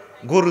আমি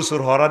গরু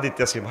চোর হরা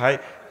দিতেছি ভাই,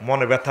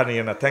 মনে ব্যথা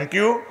নিয়ে না, থ্যাংক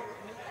ইউ।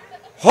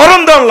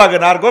 হরন দন লাগে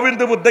না। আর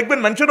গোবিন্দপুর দেখবেন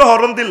মানুষেরও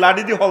হরন দিয়ে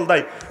লাড়ি দিয়ে হল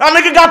দেয়,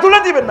 আপনাকে গা তুলে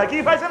দিবেন না কি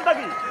পাইছেন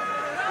নাকি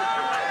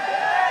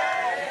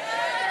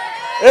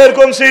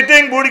এরকম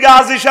সিটিং। বুড়িগা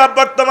আজি সাহেব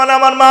বর্তমানে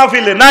আমার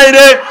মাহফিলে নাই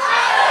রে।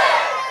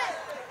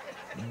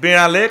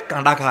 বেড়ালে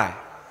কাঁডা খায়,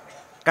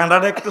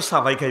 কাঁডাটা একটু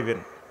সাবাই খাইবেন,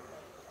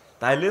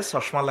 তাইলে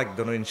চশমা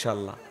লাগবে না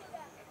ইনশাল্লাহ।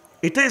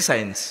 এটাই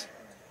সায়েন্স,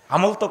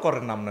 আমল তো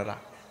করেন না আপনারা।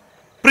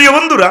 প্রিয়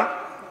বন্ধুরা,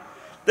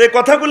 তো এই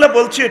কথাগুলো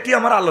বলছি, এটি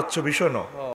আমার আলোচ্য বিষয় নয়।